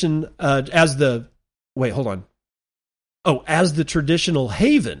traditional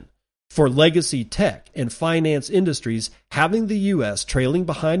haven for legacy tech and finance industries, having the U.S. trailing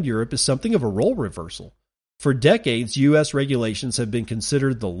behind Europe is something of a role reversal. For decades, U.S. regulations have been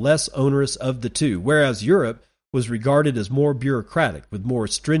considered the less onerous of the two, whereas Europe was regarded as more bureaucratic, with more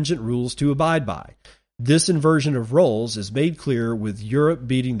stringent rules to abide by. This inversion of roles is made clear with Europe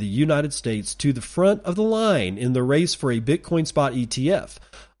beating the United States to the front of the line in the race for a Bitcoin spot ETF.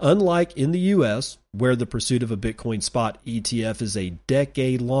 Unlike in the U.S., where the pursuit of a Bitcoin spot ETF is a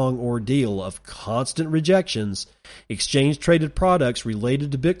decade-long ordeal of constant rejections, exchange-traded products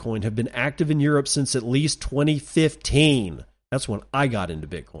related to Bitcoin have been active in Europe since at least 2015. That's when I got into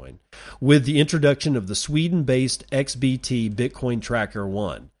Bitcoin, with the introduction of the Sweden-based XBT Bitcoin Tracker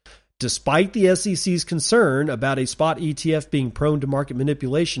 1. Despite the SEC's concern about a spot ETF being prone to market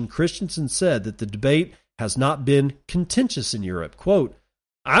manipulation, Christensen said that the debate has not been contentious in Europe. Quote,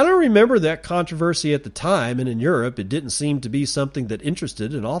 "I don't remember that controversy at the time, and in Europe it didn't seem to be something that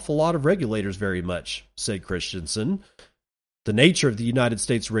interested an awful lot of regulators very much," said Christensen. The nature of the United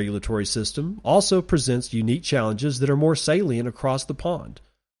States regulatory system also presents unique challenges that are more salient across the pond.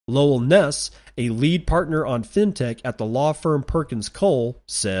 Lowell Ness, a lead partner on fintech at the law firm Perkins Cole,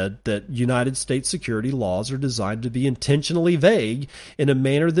 said that United States security laws are designed to be intentionally vague in a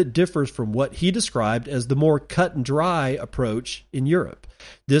manner that differs from what he described as the more cut and dry approach in Europe.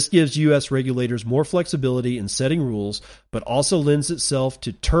 This gives U.S. regulators more flexibility in setting rules, but also lends itself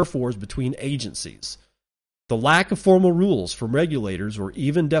to turf wars between agencies. The lack of formal rules from regulators or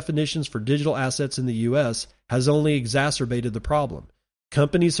even definitions for digital assets in the U.S. has only exacerbated the problem.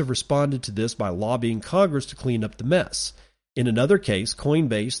 Companies have responded to this by lobbying Congress to clean up the mess. In another case,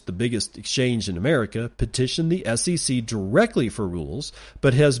 Coinbase, the biggest exchange in America, petitioned the SEC directly for rules,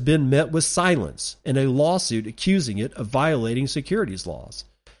 but has been met with silence and a lawsuit accusing it of violating securities laws.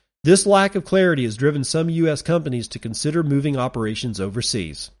 This lack of clarity has driven some U.S. companies to consider moving operations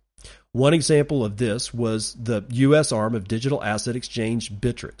overseas. One example of this was the U.S. arm of digital asset exchange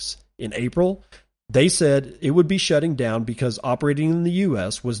Bittrex. In April, they said it would be shutting down because operating in the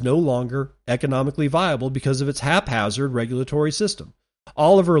U.S. was no longer economically viable because of its haphazard regulatory system.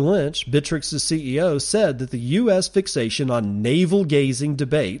 Oliver Lynch, Bittrex's CEO, said that the U.S. fixation on navel-gazing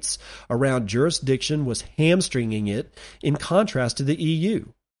debates around jurisdiction was hamstringing it in contrast to the EU.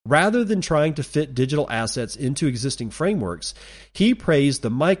 Rather than trying to fit digital assets into existing frameworks, he praised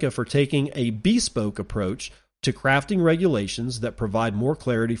the MiCA for taking a bespoke approach to crafting regulations that provide more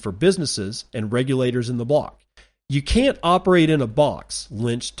clarity for businesses and regulators in the bloc. "You can't operate in a box,"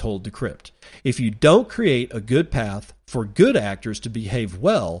 Lynch told Decrypt. "If you don't create a good path for good actors to behave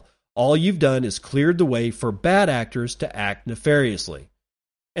well, all you've done is cleared the way for bad actors to act nefariously."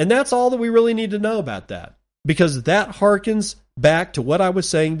 And that's all that we really need to know about that, because that harkens back to what I was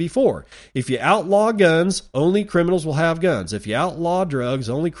saying before. If you outlaw guns, only criminals will have guns. If you outlaw drugs,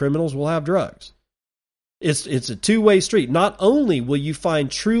 only criminals will have drugs. It's a two-way street. Not only will you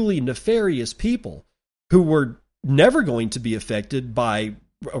find truly nefarious people who were never going to be affected by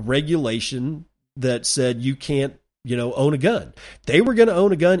a regulation that said you can't, own a gun. They were going to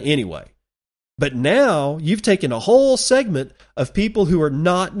own a gun anyway. But now you've taken a whole segment of people who are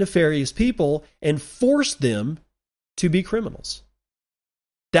not nefarious people and forced them to be criminals.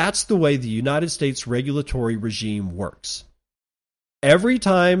 That's the way the United States regulatory regime works. Every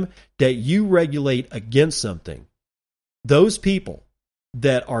time that you regulate against something, those people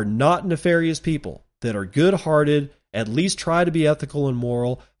that are not nefarious people, that are good-hearted, at least try to be ethical and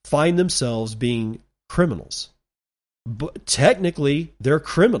moral, find themselves being criminals. But technically, they're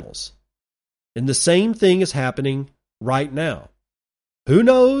criminals. And the same thing is happening right now. Who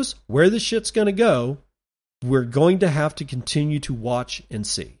knows where this shit's going to go? We're going to have to continue to watch and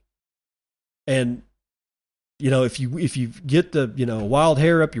see. And if you get the wild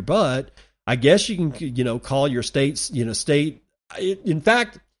hair up your butt, I guess you can call your state's state. In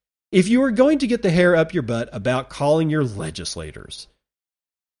fact, if you were going to get the hair up your butt about calling your legislators,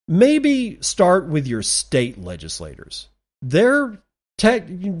 maybe start with your state legislators.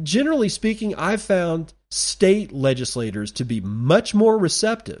 Generally speaking, I've found state legislators to be much more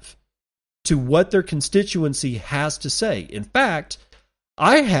receptive to what their constituency has to say. In fact,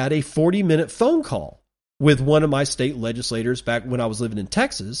 I had a 40-minute phone call with one of my state legislators back when I was living in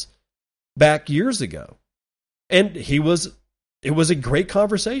Texas back years ago. And it was a great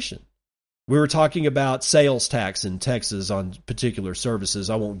conversation. We were talking about sales tax in Texas on particular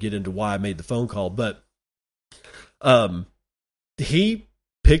services. I won't get into why I made the phone call, but he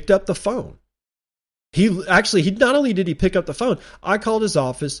picked up the phone. He not only did he pick up the phone, I called his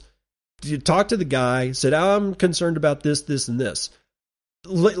office, talked to the guy, said, I'm concerned about this, this, and this.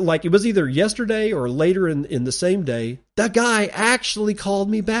 Like it was either yesterday or later in the same day, that guy actually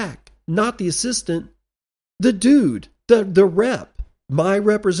called me back. Not the assistant, the dude, the rep, my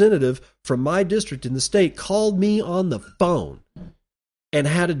representative from my district in the state called me on the phone and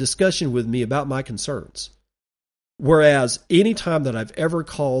had a discussion with me about my concerns. Whereas anytime that I've ever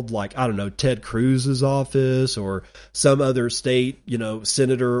called, like, I don't know, Ted Cruz's office or some other state,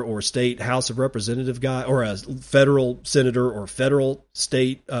 senator or state House of Representative guy, or a federal senator or federal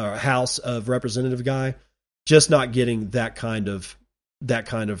state House of Representative guy, just not getting that kind of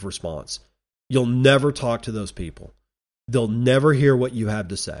response. You'll never talk to those people. They'll never hear what you have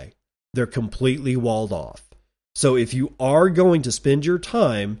to say. They're completely walled off. So if you are going to spend your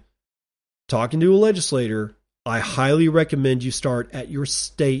time talking to a legislator, I highly recommend you start at your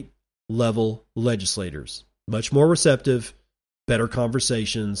state level legislators. Much more receptive, better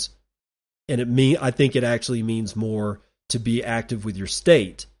conversations, and I think it actually means more to be active with your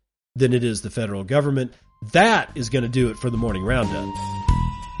state than it is the federal government. That is going to do it for the morning roundup.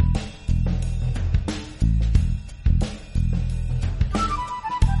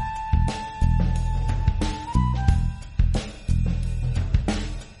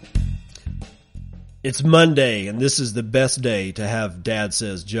 It's Monday, and this is the best day to have Dad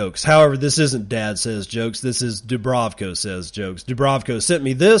Says Jokes. However, this isn't Dad Says Jokes. This is Dubrovko Says Jokes. Dubrovko sent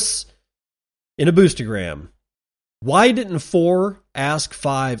me this in a boostergram. Why didn't 4 ask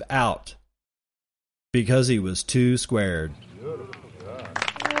 5 out? Because he was too squared.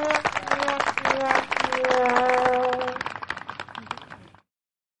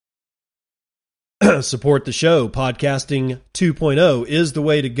 Support the show. Podcasting 2.0 is the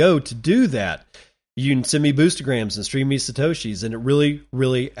way to go to do that. You can send me boostergrams and stream me Satoshis, and it really,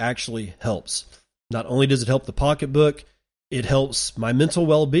 really actually helps. Not only does it help the pocketbook, it helps my mental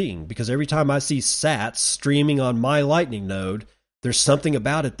well-being, because every time I see sats streaming on my Lightning node, there's something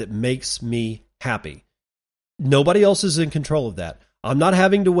about it that makes me happy. Nobody else is in control of that. I'm not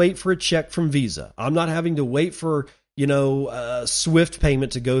having to wait for a check from Visa. I'm not having to wait for, Swift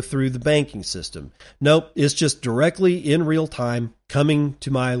payment to go through the banking system. Nope, it's just directly in real time coming to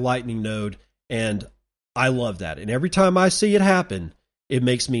my Lightning node. And I love that. And every time I see it happen, it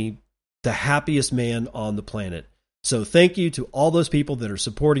makes me the happiest man on the planet. So thank you to all those people that are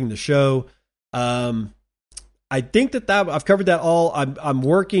supporting the show. I think that I've covered that all. I'm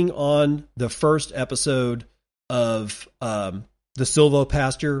working on the first episode of the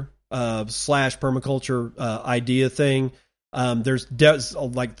silvopasture / permaculture idea thing.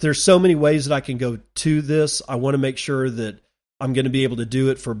 There's so many ways that I can go to this. I want to make sure that I'm going to be able to do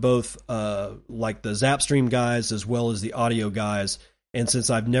it for both like the Zapstream guys as well as the audio guys. And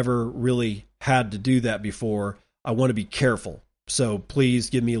since I've never really had to do that before, I want to be careful. So please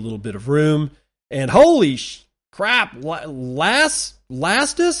give me a little bit of room. And holy crap, Lastus?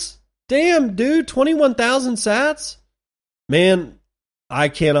 Damn, dude, 21,000 sats? Man, I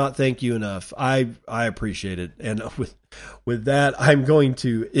cannot thank you enough. I appreciate it. And with that, I'm going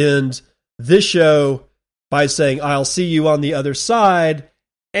to end this show by saying I'll see you on the other side,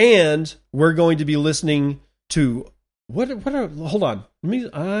 and we're going to be listening to hold on.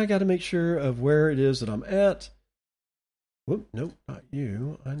 I got to make sure of where it is that I'm at. Whoop, nope, not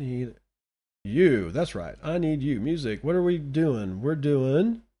you. I need you. That's right. I need you. Music. What are we doing? We're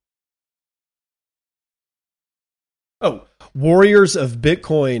doing Warriors of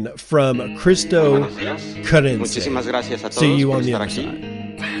Bitcoin from Cristo Carense. See you on the other side.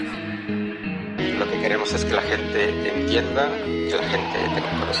 Lo que queremos es que la gente entienda, que la gente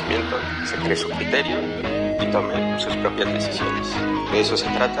tenga conocimiento, se cree su criterio y tome sus propias decisiones. De eso se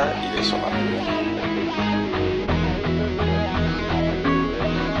trata y de eso va.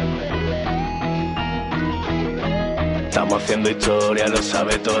 Estamos haciendo historia, lo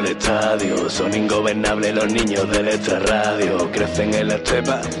sabe todo el estadio. Son ingobernables los niños del extrarradio. Crecen en la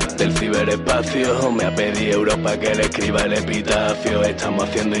estepa del ciberespacio. Me ha pedido Europa que le escriba el epitafio. Estamos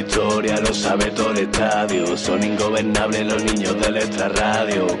haciendo historia, lo sabe todo el estadio. Son ingobernables los niños del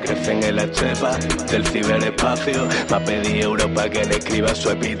extrarradio. Crecen en la estepa del ciberespacio. Me ha pedido Europa que le escriba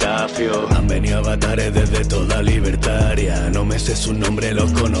su epitafio. Han venido avatares desde toda libertaria. No me sé su nombre,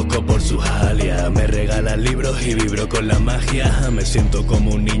 los conozco por sus alias. Me regalan libros y vibro con la magia. Me siento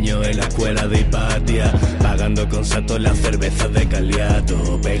como un niño en la escuela de Hipatia, pagando con saltos las cervezas de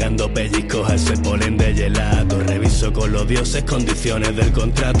Caliato, pegando pellizcos a ese polen de gelato. Reviso con los dioses condiciones del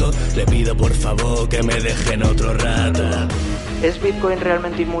contrato, le pido por favor que me dejen otro rato. ¿Es Bitcoin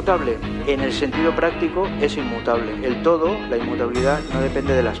realmente inmutable? En el sentido práctico es inmutable. El todo, la inmutabilidad, no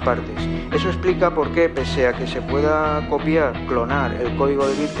depende de las partes. Eso explica por qué, pese a que se pueda copiar, clonar el código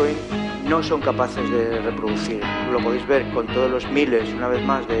de Bitcoin, no son capaces de reproducir. Lo podéis ver con todos los miles, una vez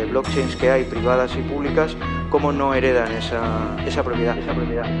más, de blockchains que hay, privadas y públicas, cómo no heredan esa propiedad.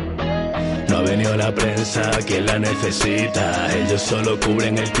 No ha venido la prensa, quien la necesita. Ellos solo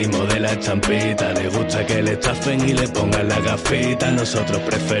cubren el timo de la champita. Les gusta que le estafen y le pongan la gafita. Nosotros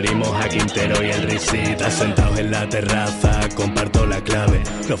preferimos a Quintero y el Risita. Sentados en la terraza, comparto la clave.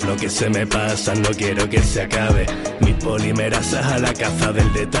 Los bloques se me pasan, no quiero que se acabe. Mis polimerasas a la caza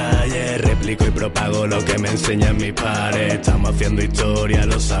del detalle. Replico y propago lo que me enseñan mis pares. Estamos haciendo historia,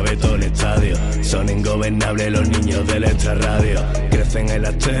 lo sabe todo el estadio. Son ingobernables los niños del extrarradio. Crecen en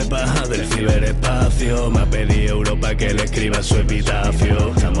las estepas del ciberespacio. Me ha pedido Europa que le escriba su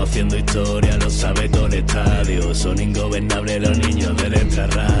epitafio. Estamos haciendo historia, lo sabe todo el estadio. Son ingobernables los niños del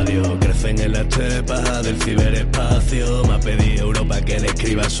extrarradio. Crecen en las estepas del ciberespacio. Me ha pedido Europa que le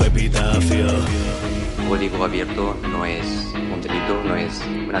escriba su epitafio. Código abierto no es un delito, no es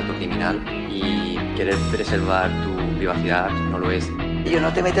un acto criminal, y querer preservar tu privacidad no lo es. Tío,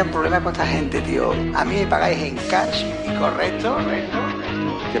 no te metas en problemas con esta gente, tío. A mí me pagáis en cash y correcto.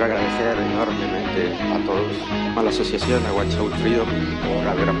 Quiero agradecer enormemente a todos, a la asociación a Watch Out Freedom por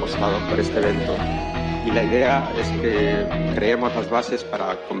haber apostado por este evento. Y la idea es que creemos las bases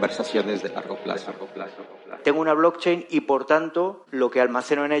para conversaciones de largo plazo. ¿Tengo una blockchain y por tanto lo que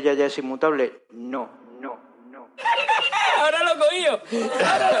almaceno en ella ya es inmutable? No. Ahora lo cogí yo.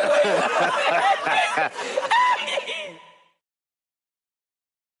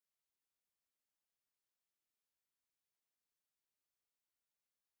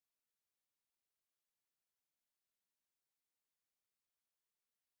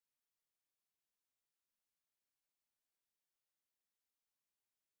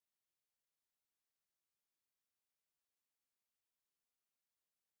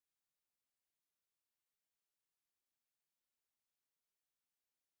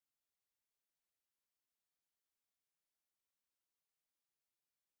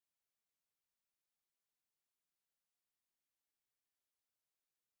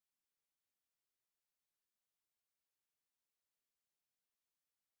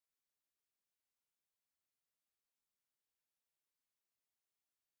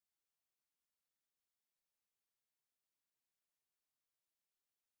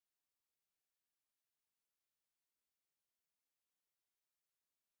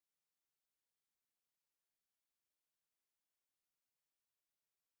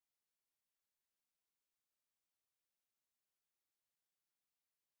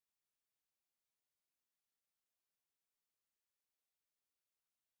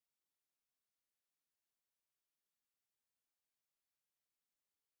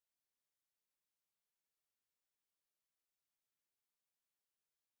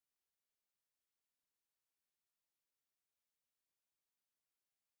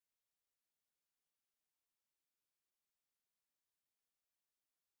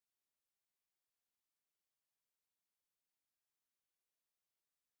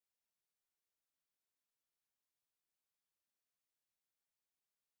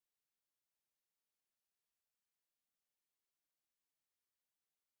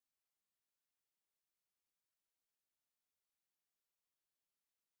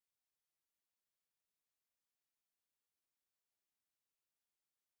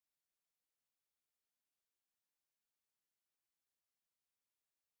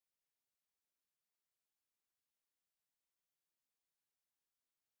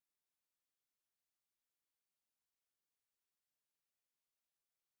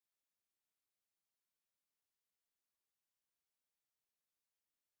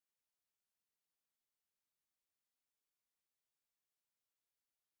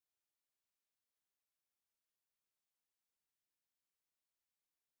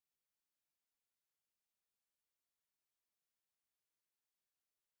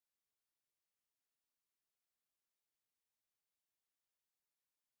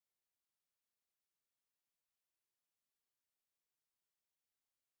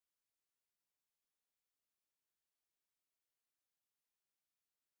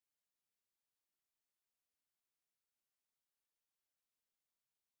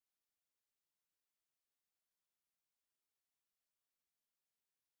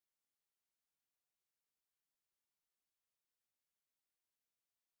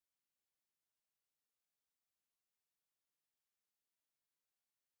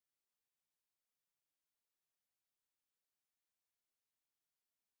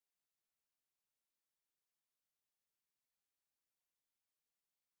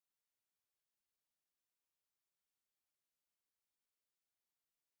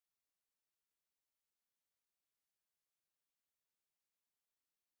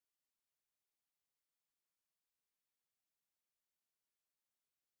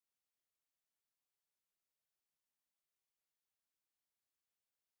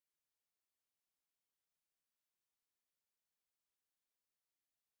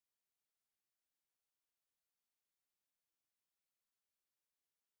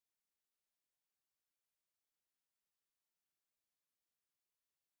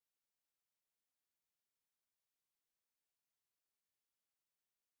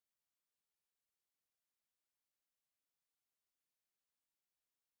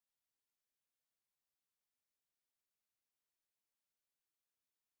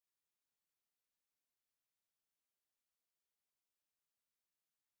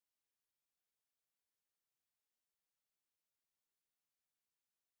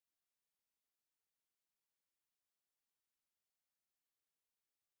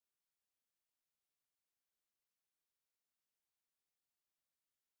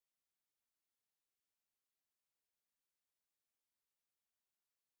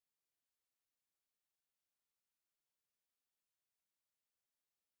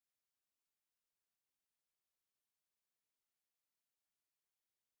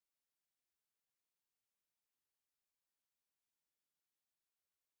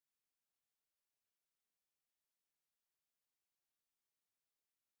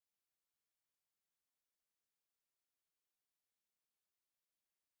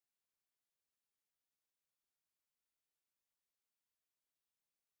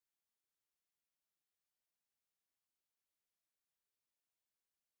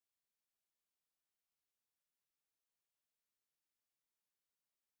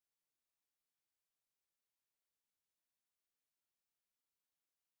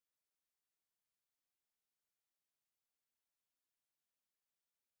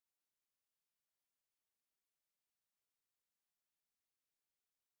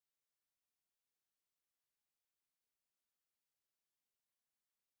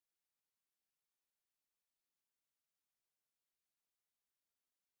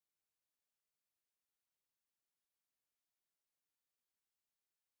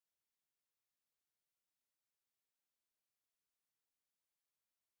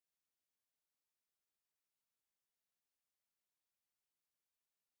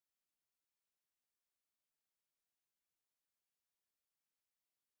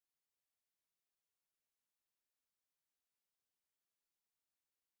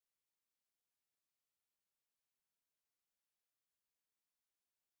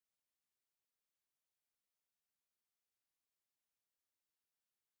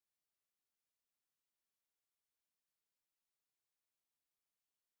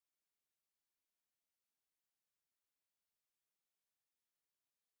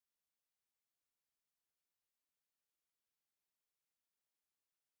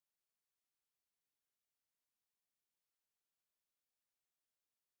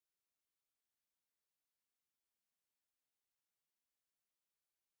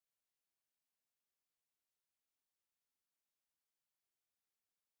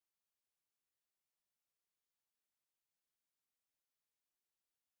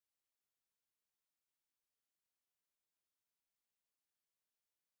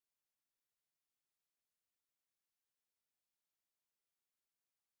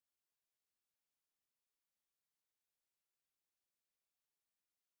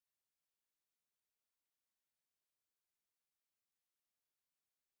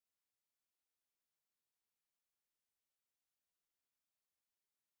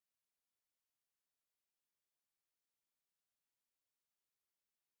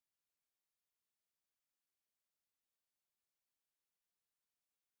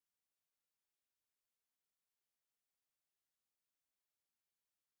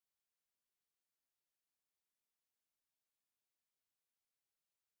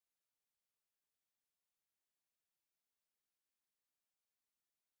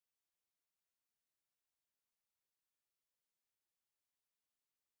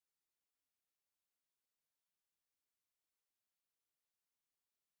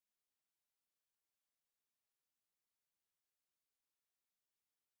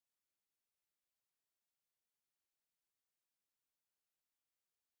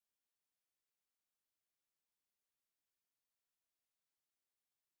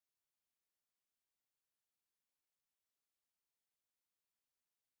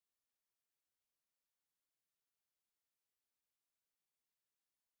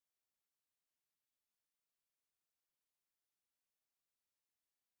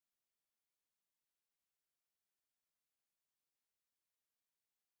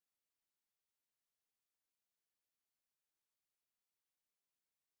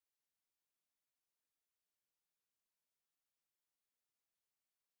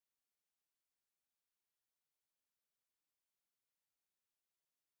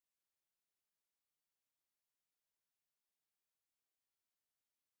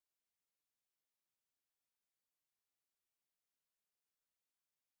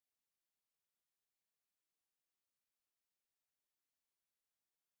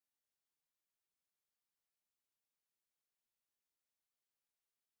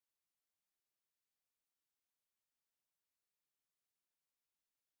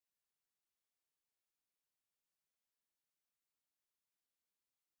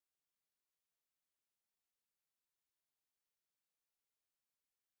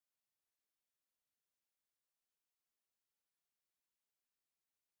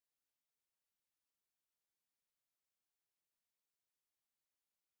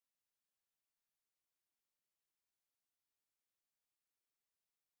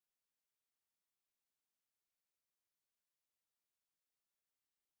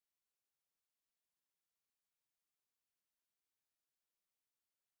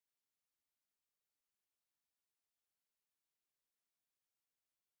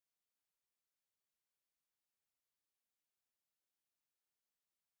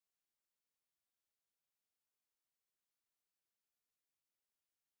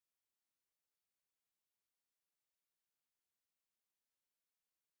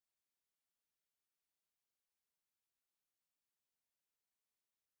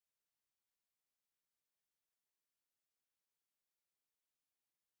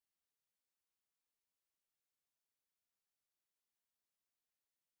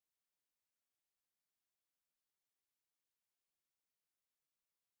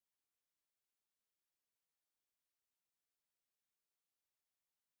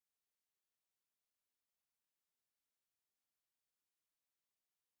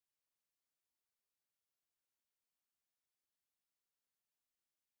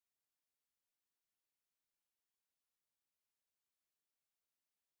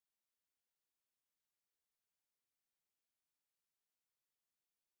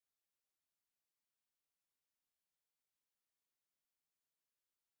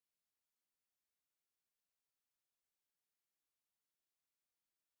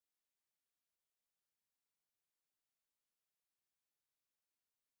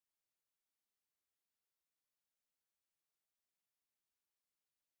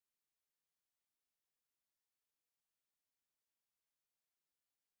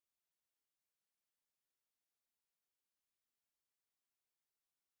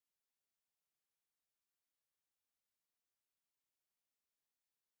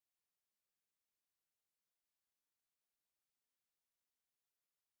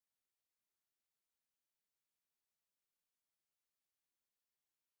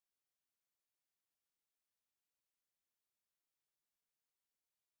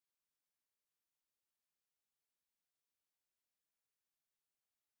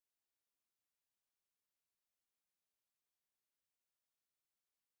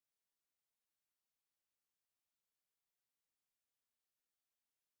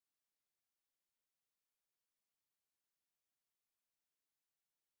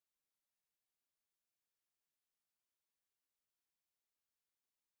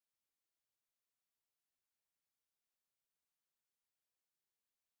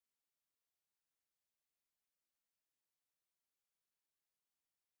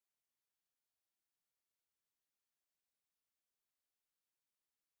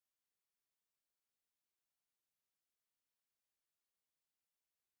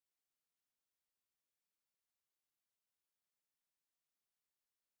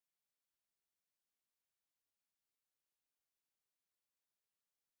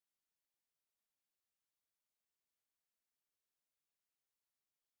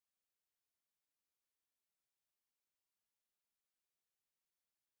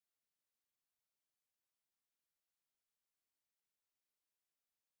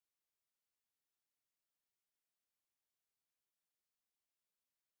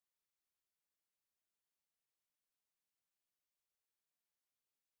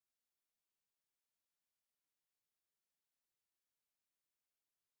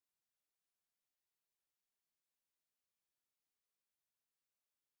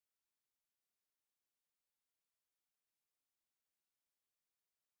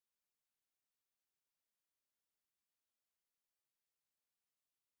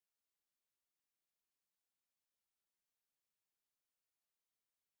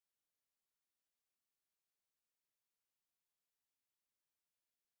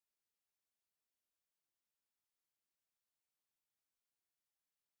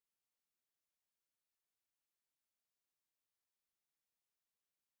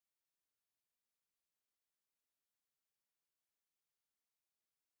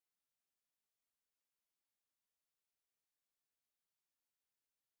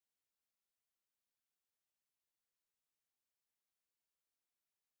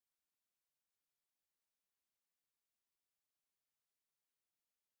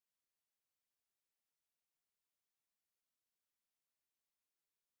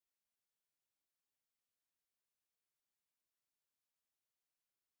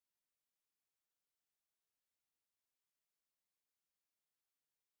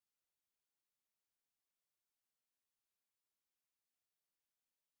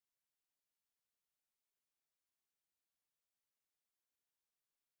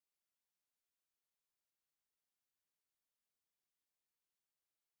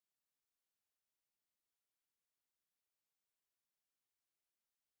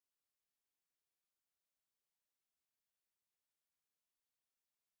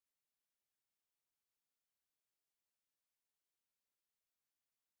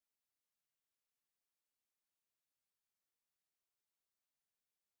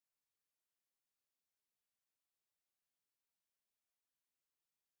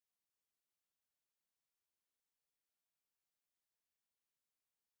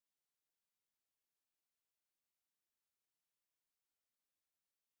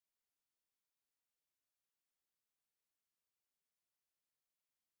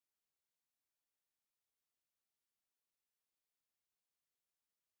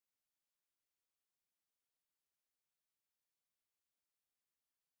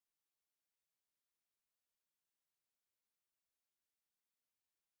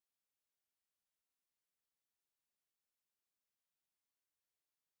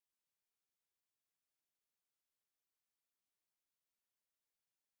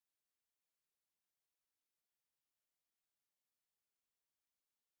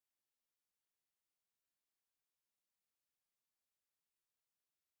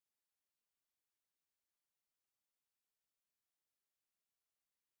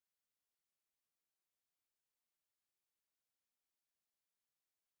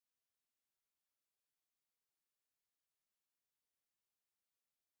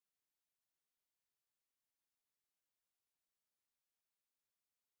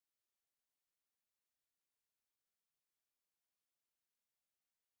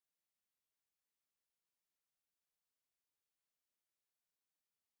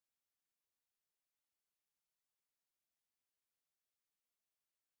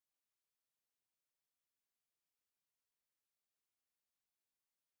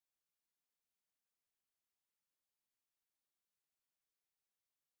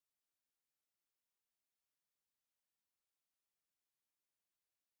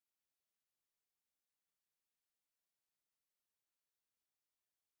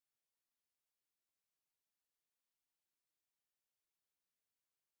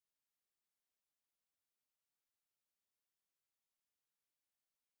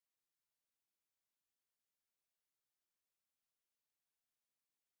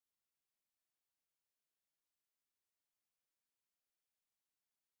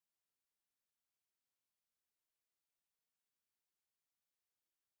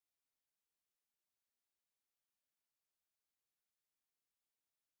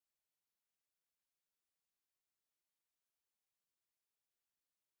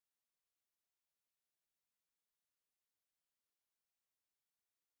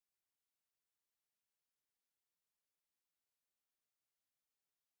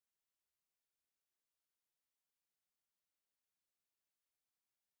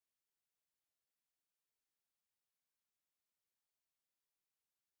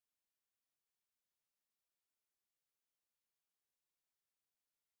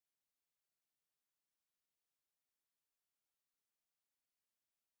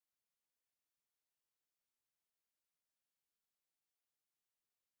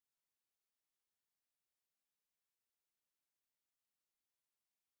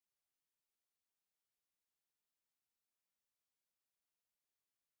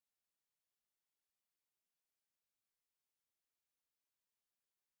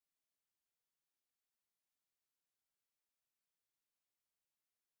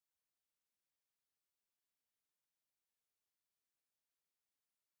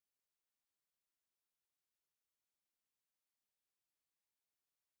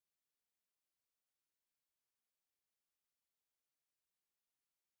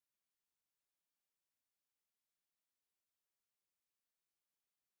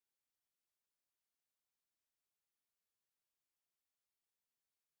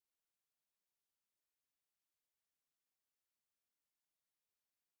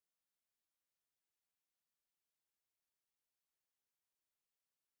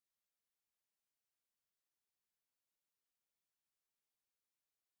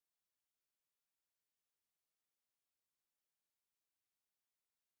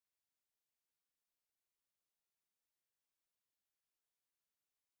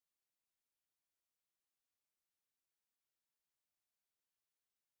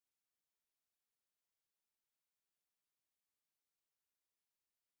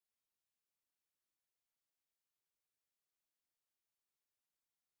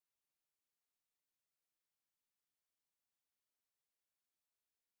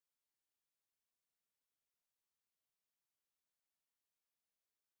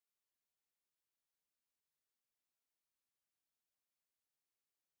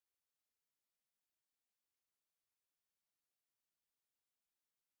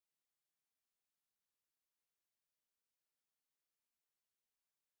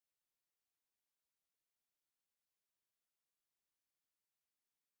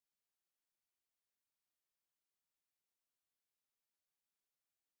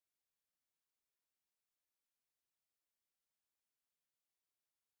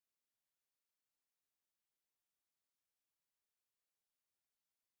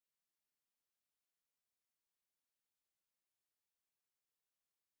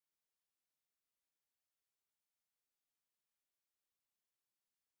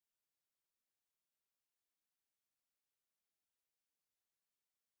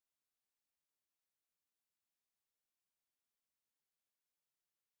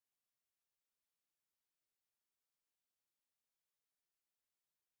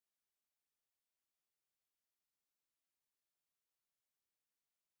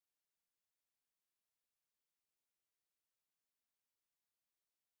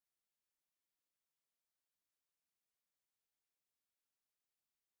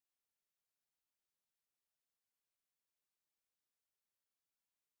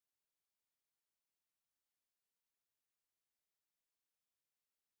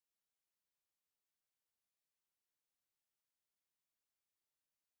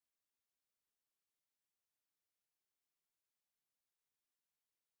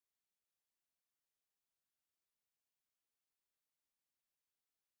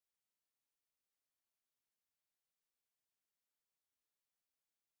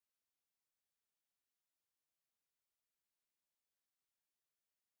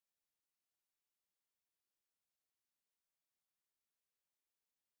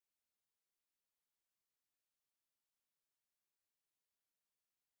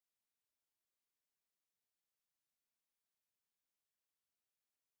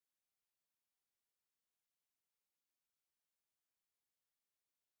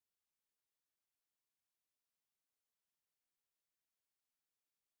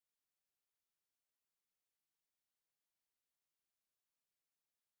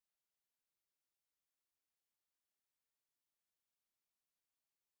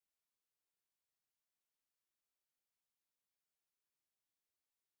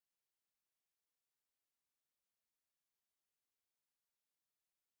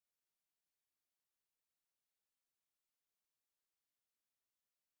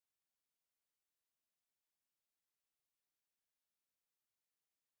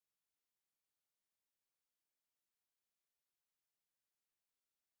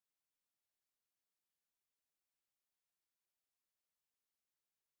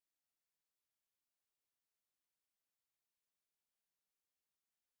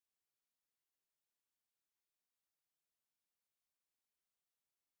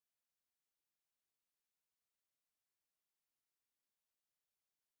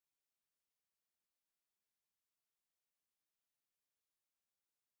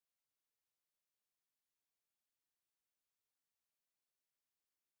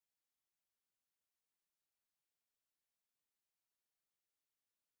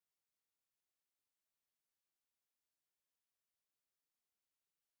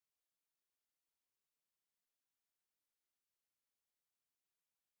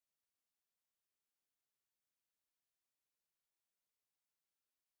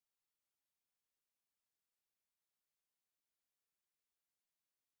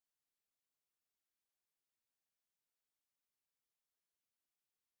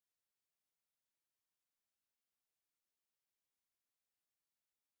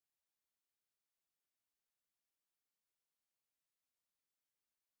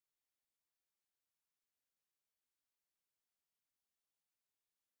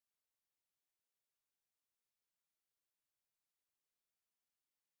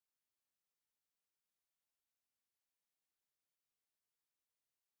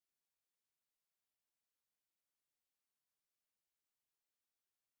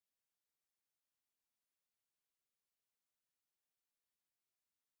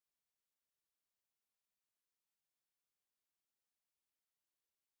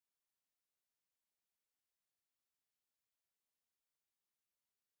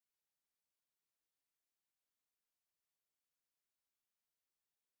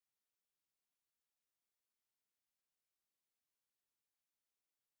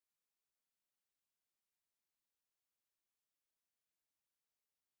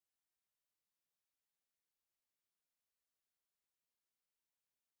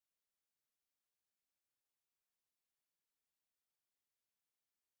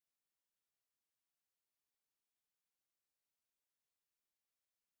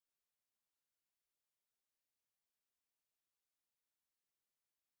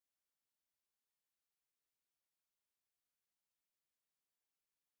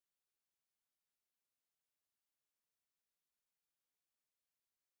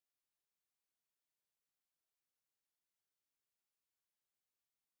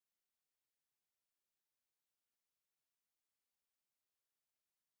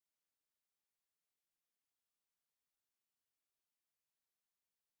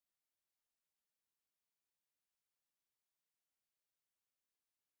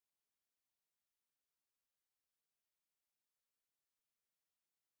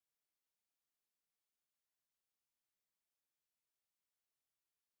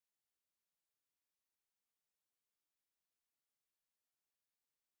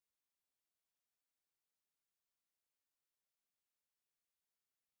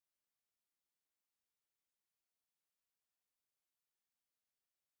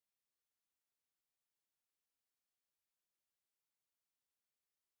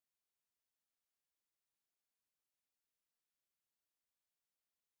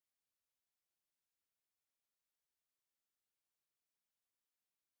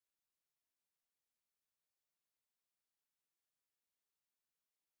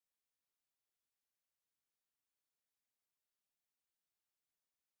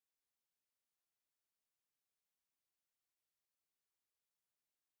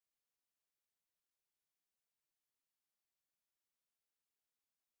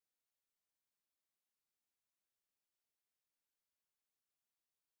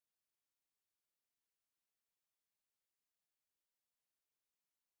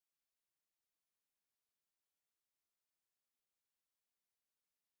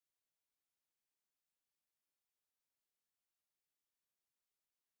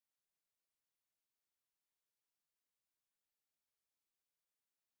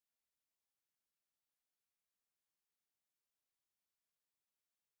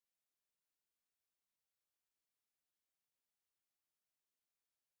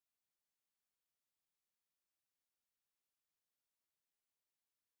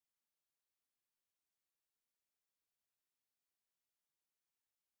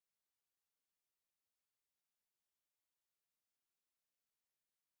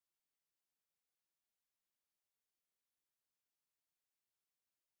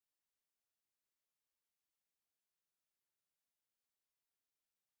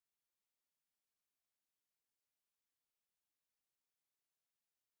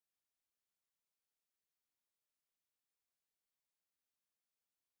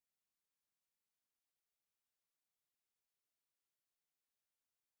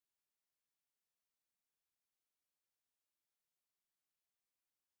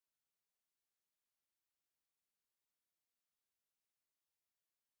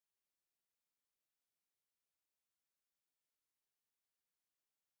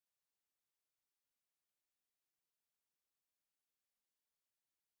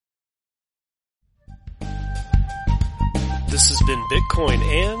 This has been Bitcoin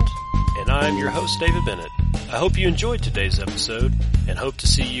and I'm your host, David Bennett. I hope you enjoyed today's episode and hope to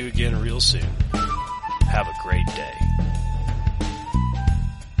see you again real soon. Have a great day.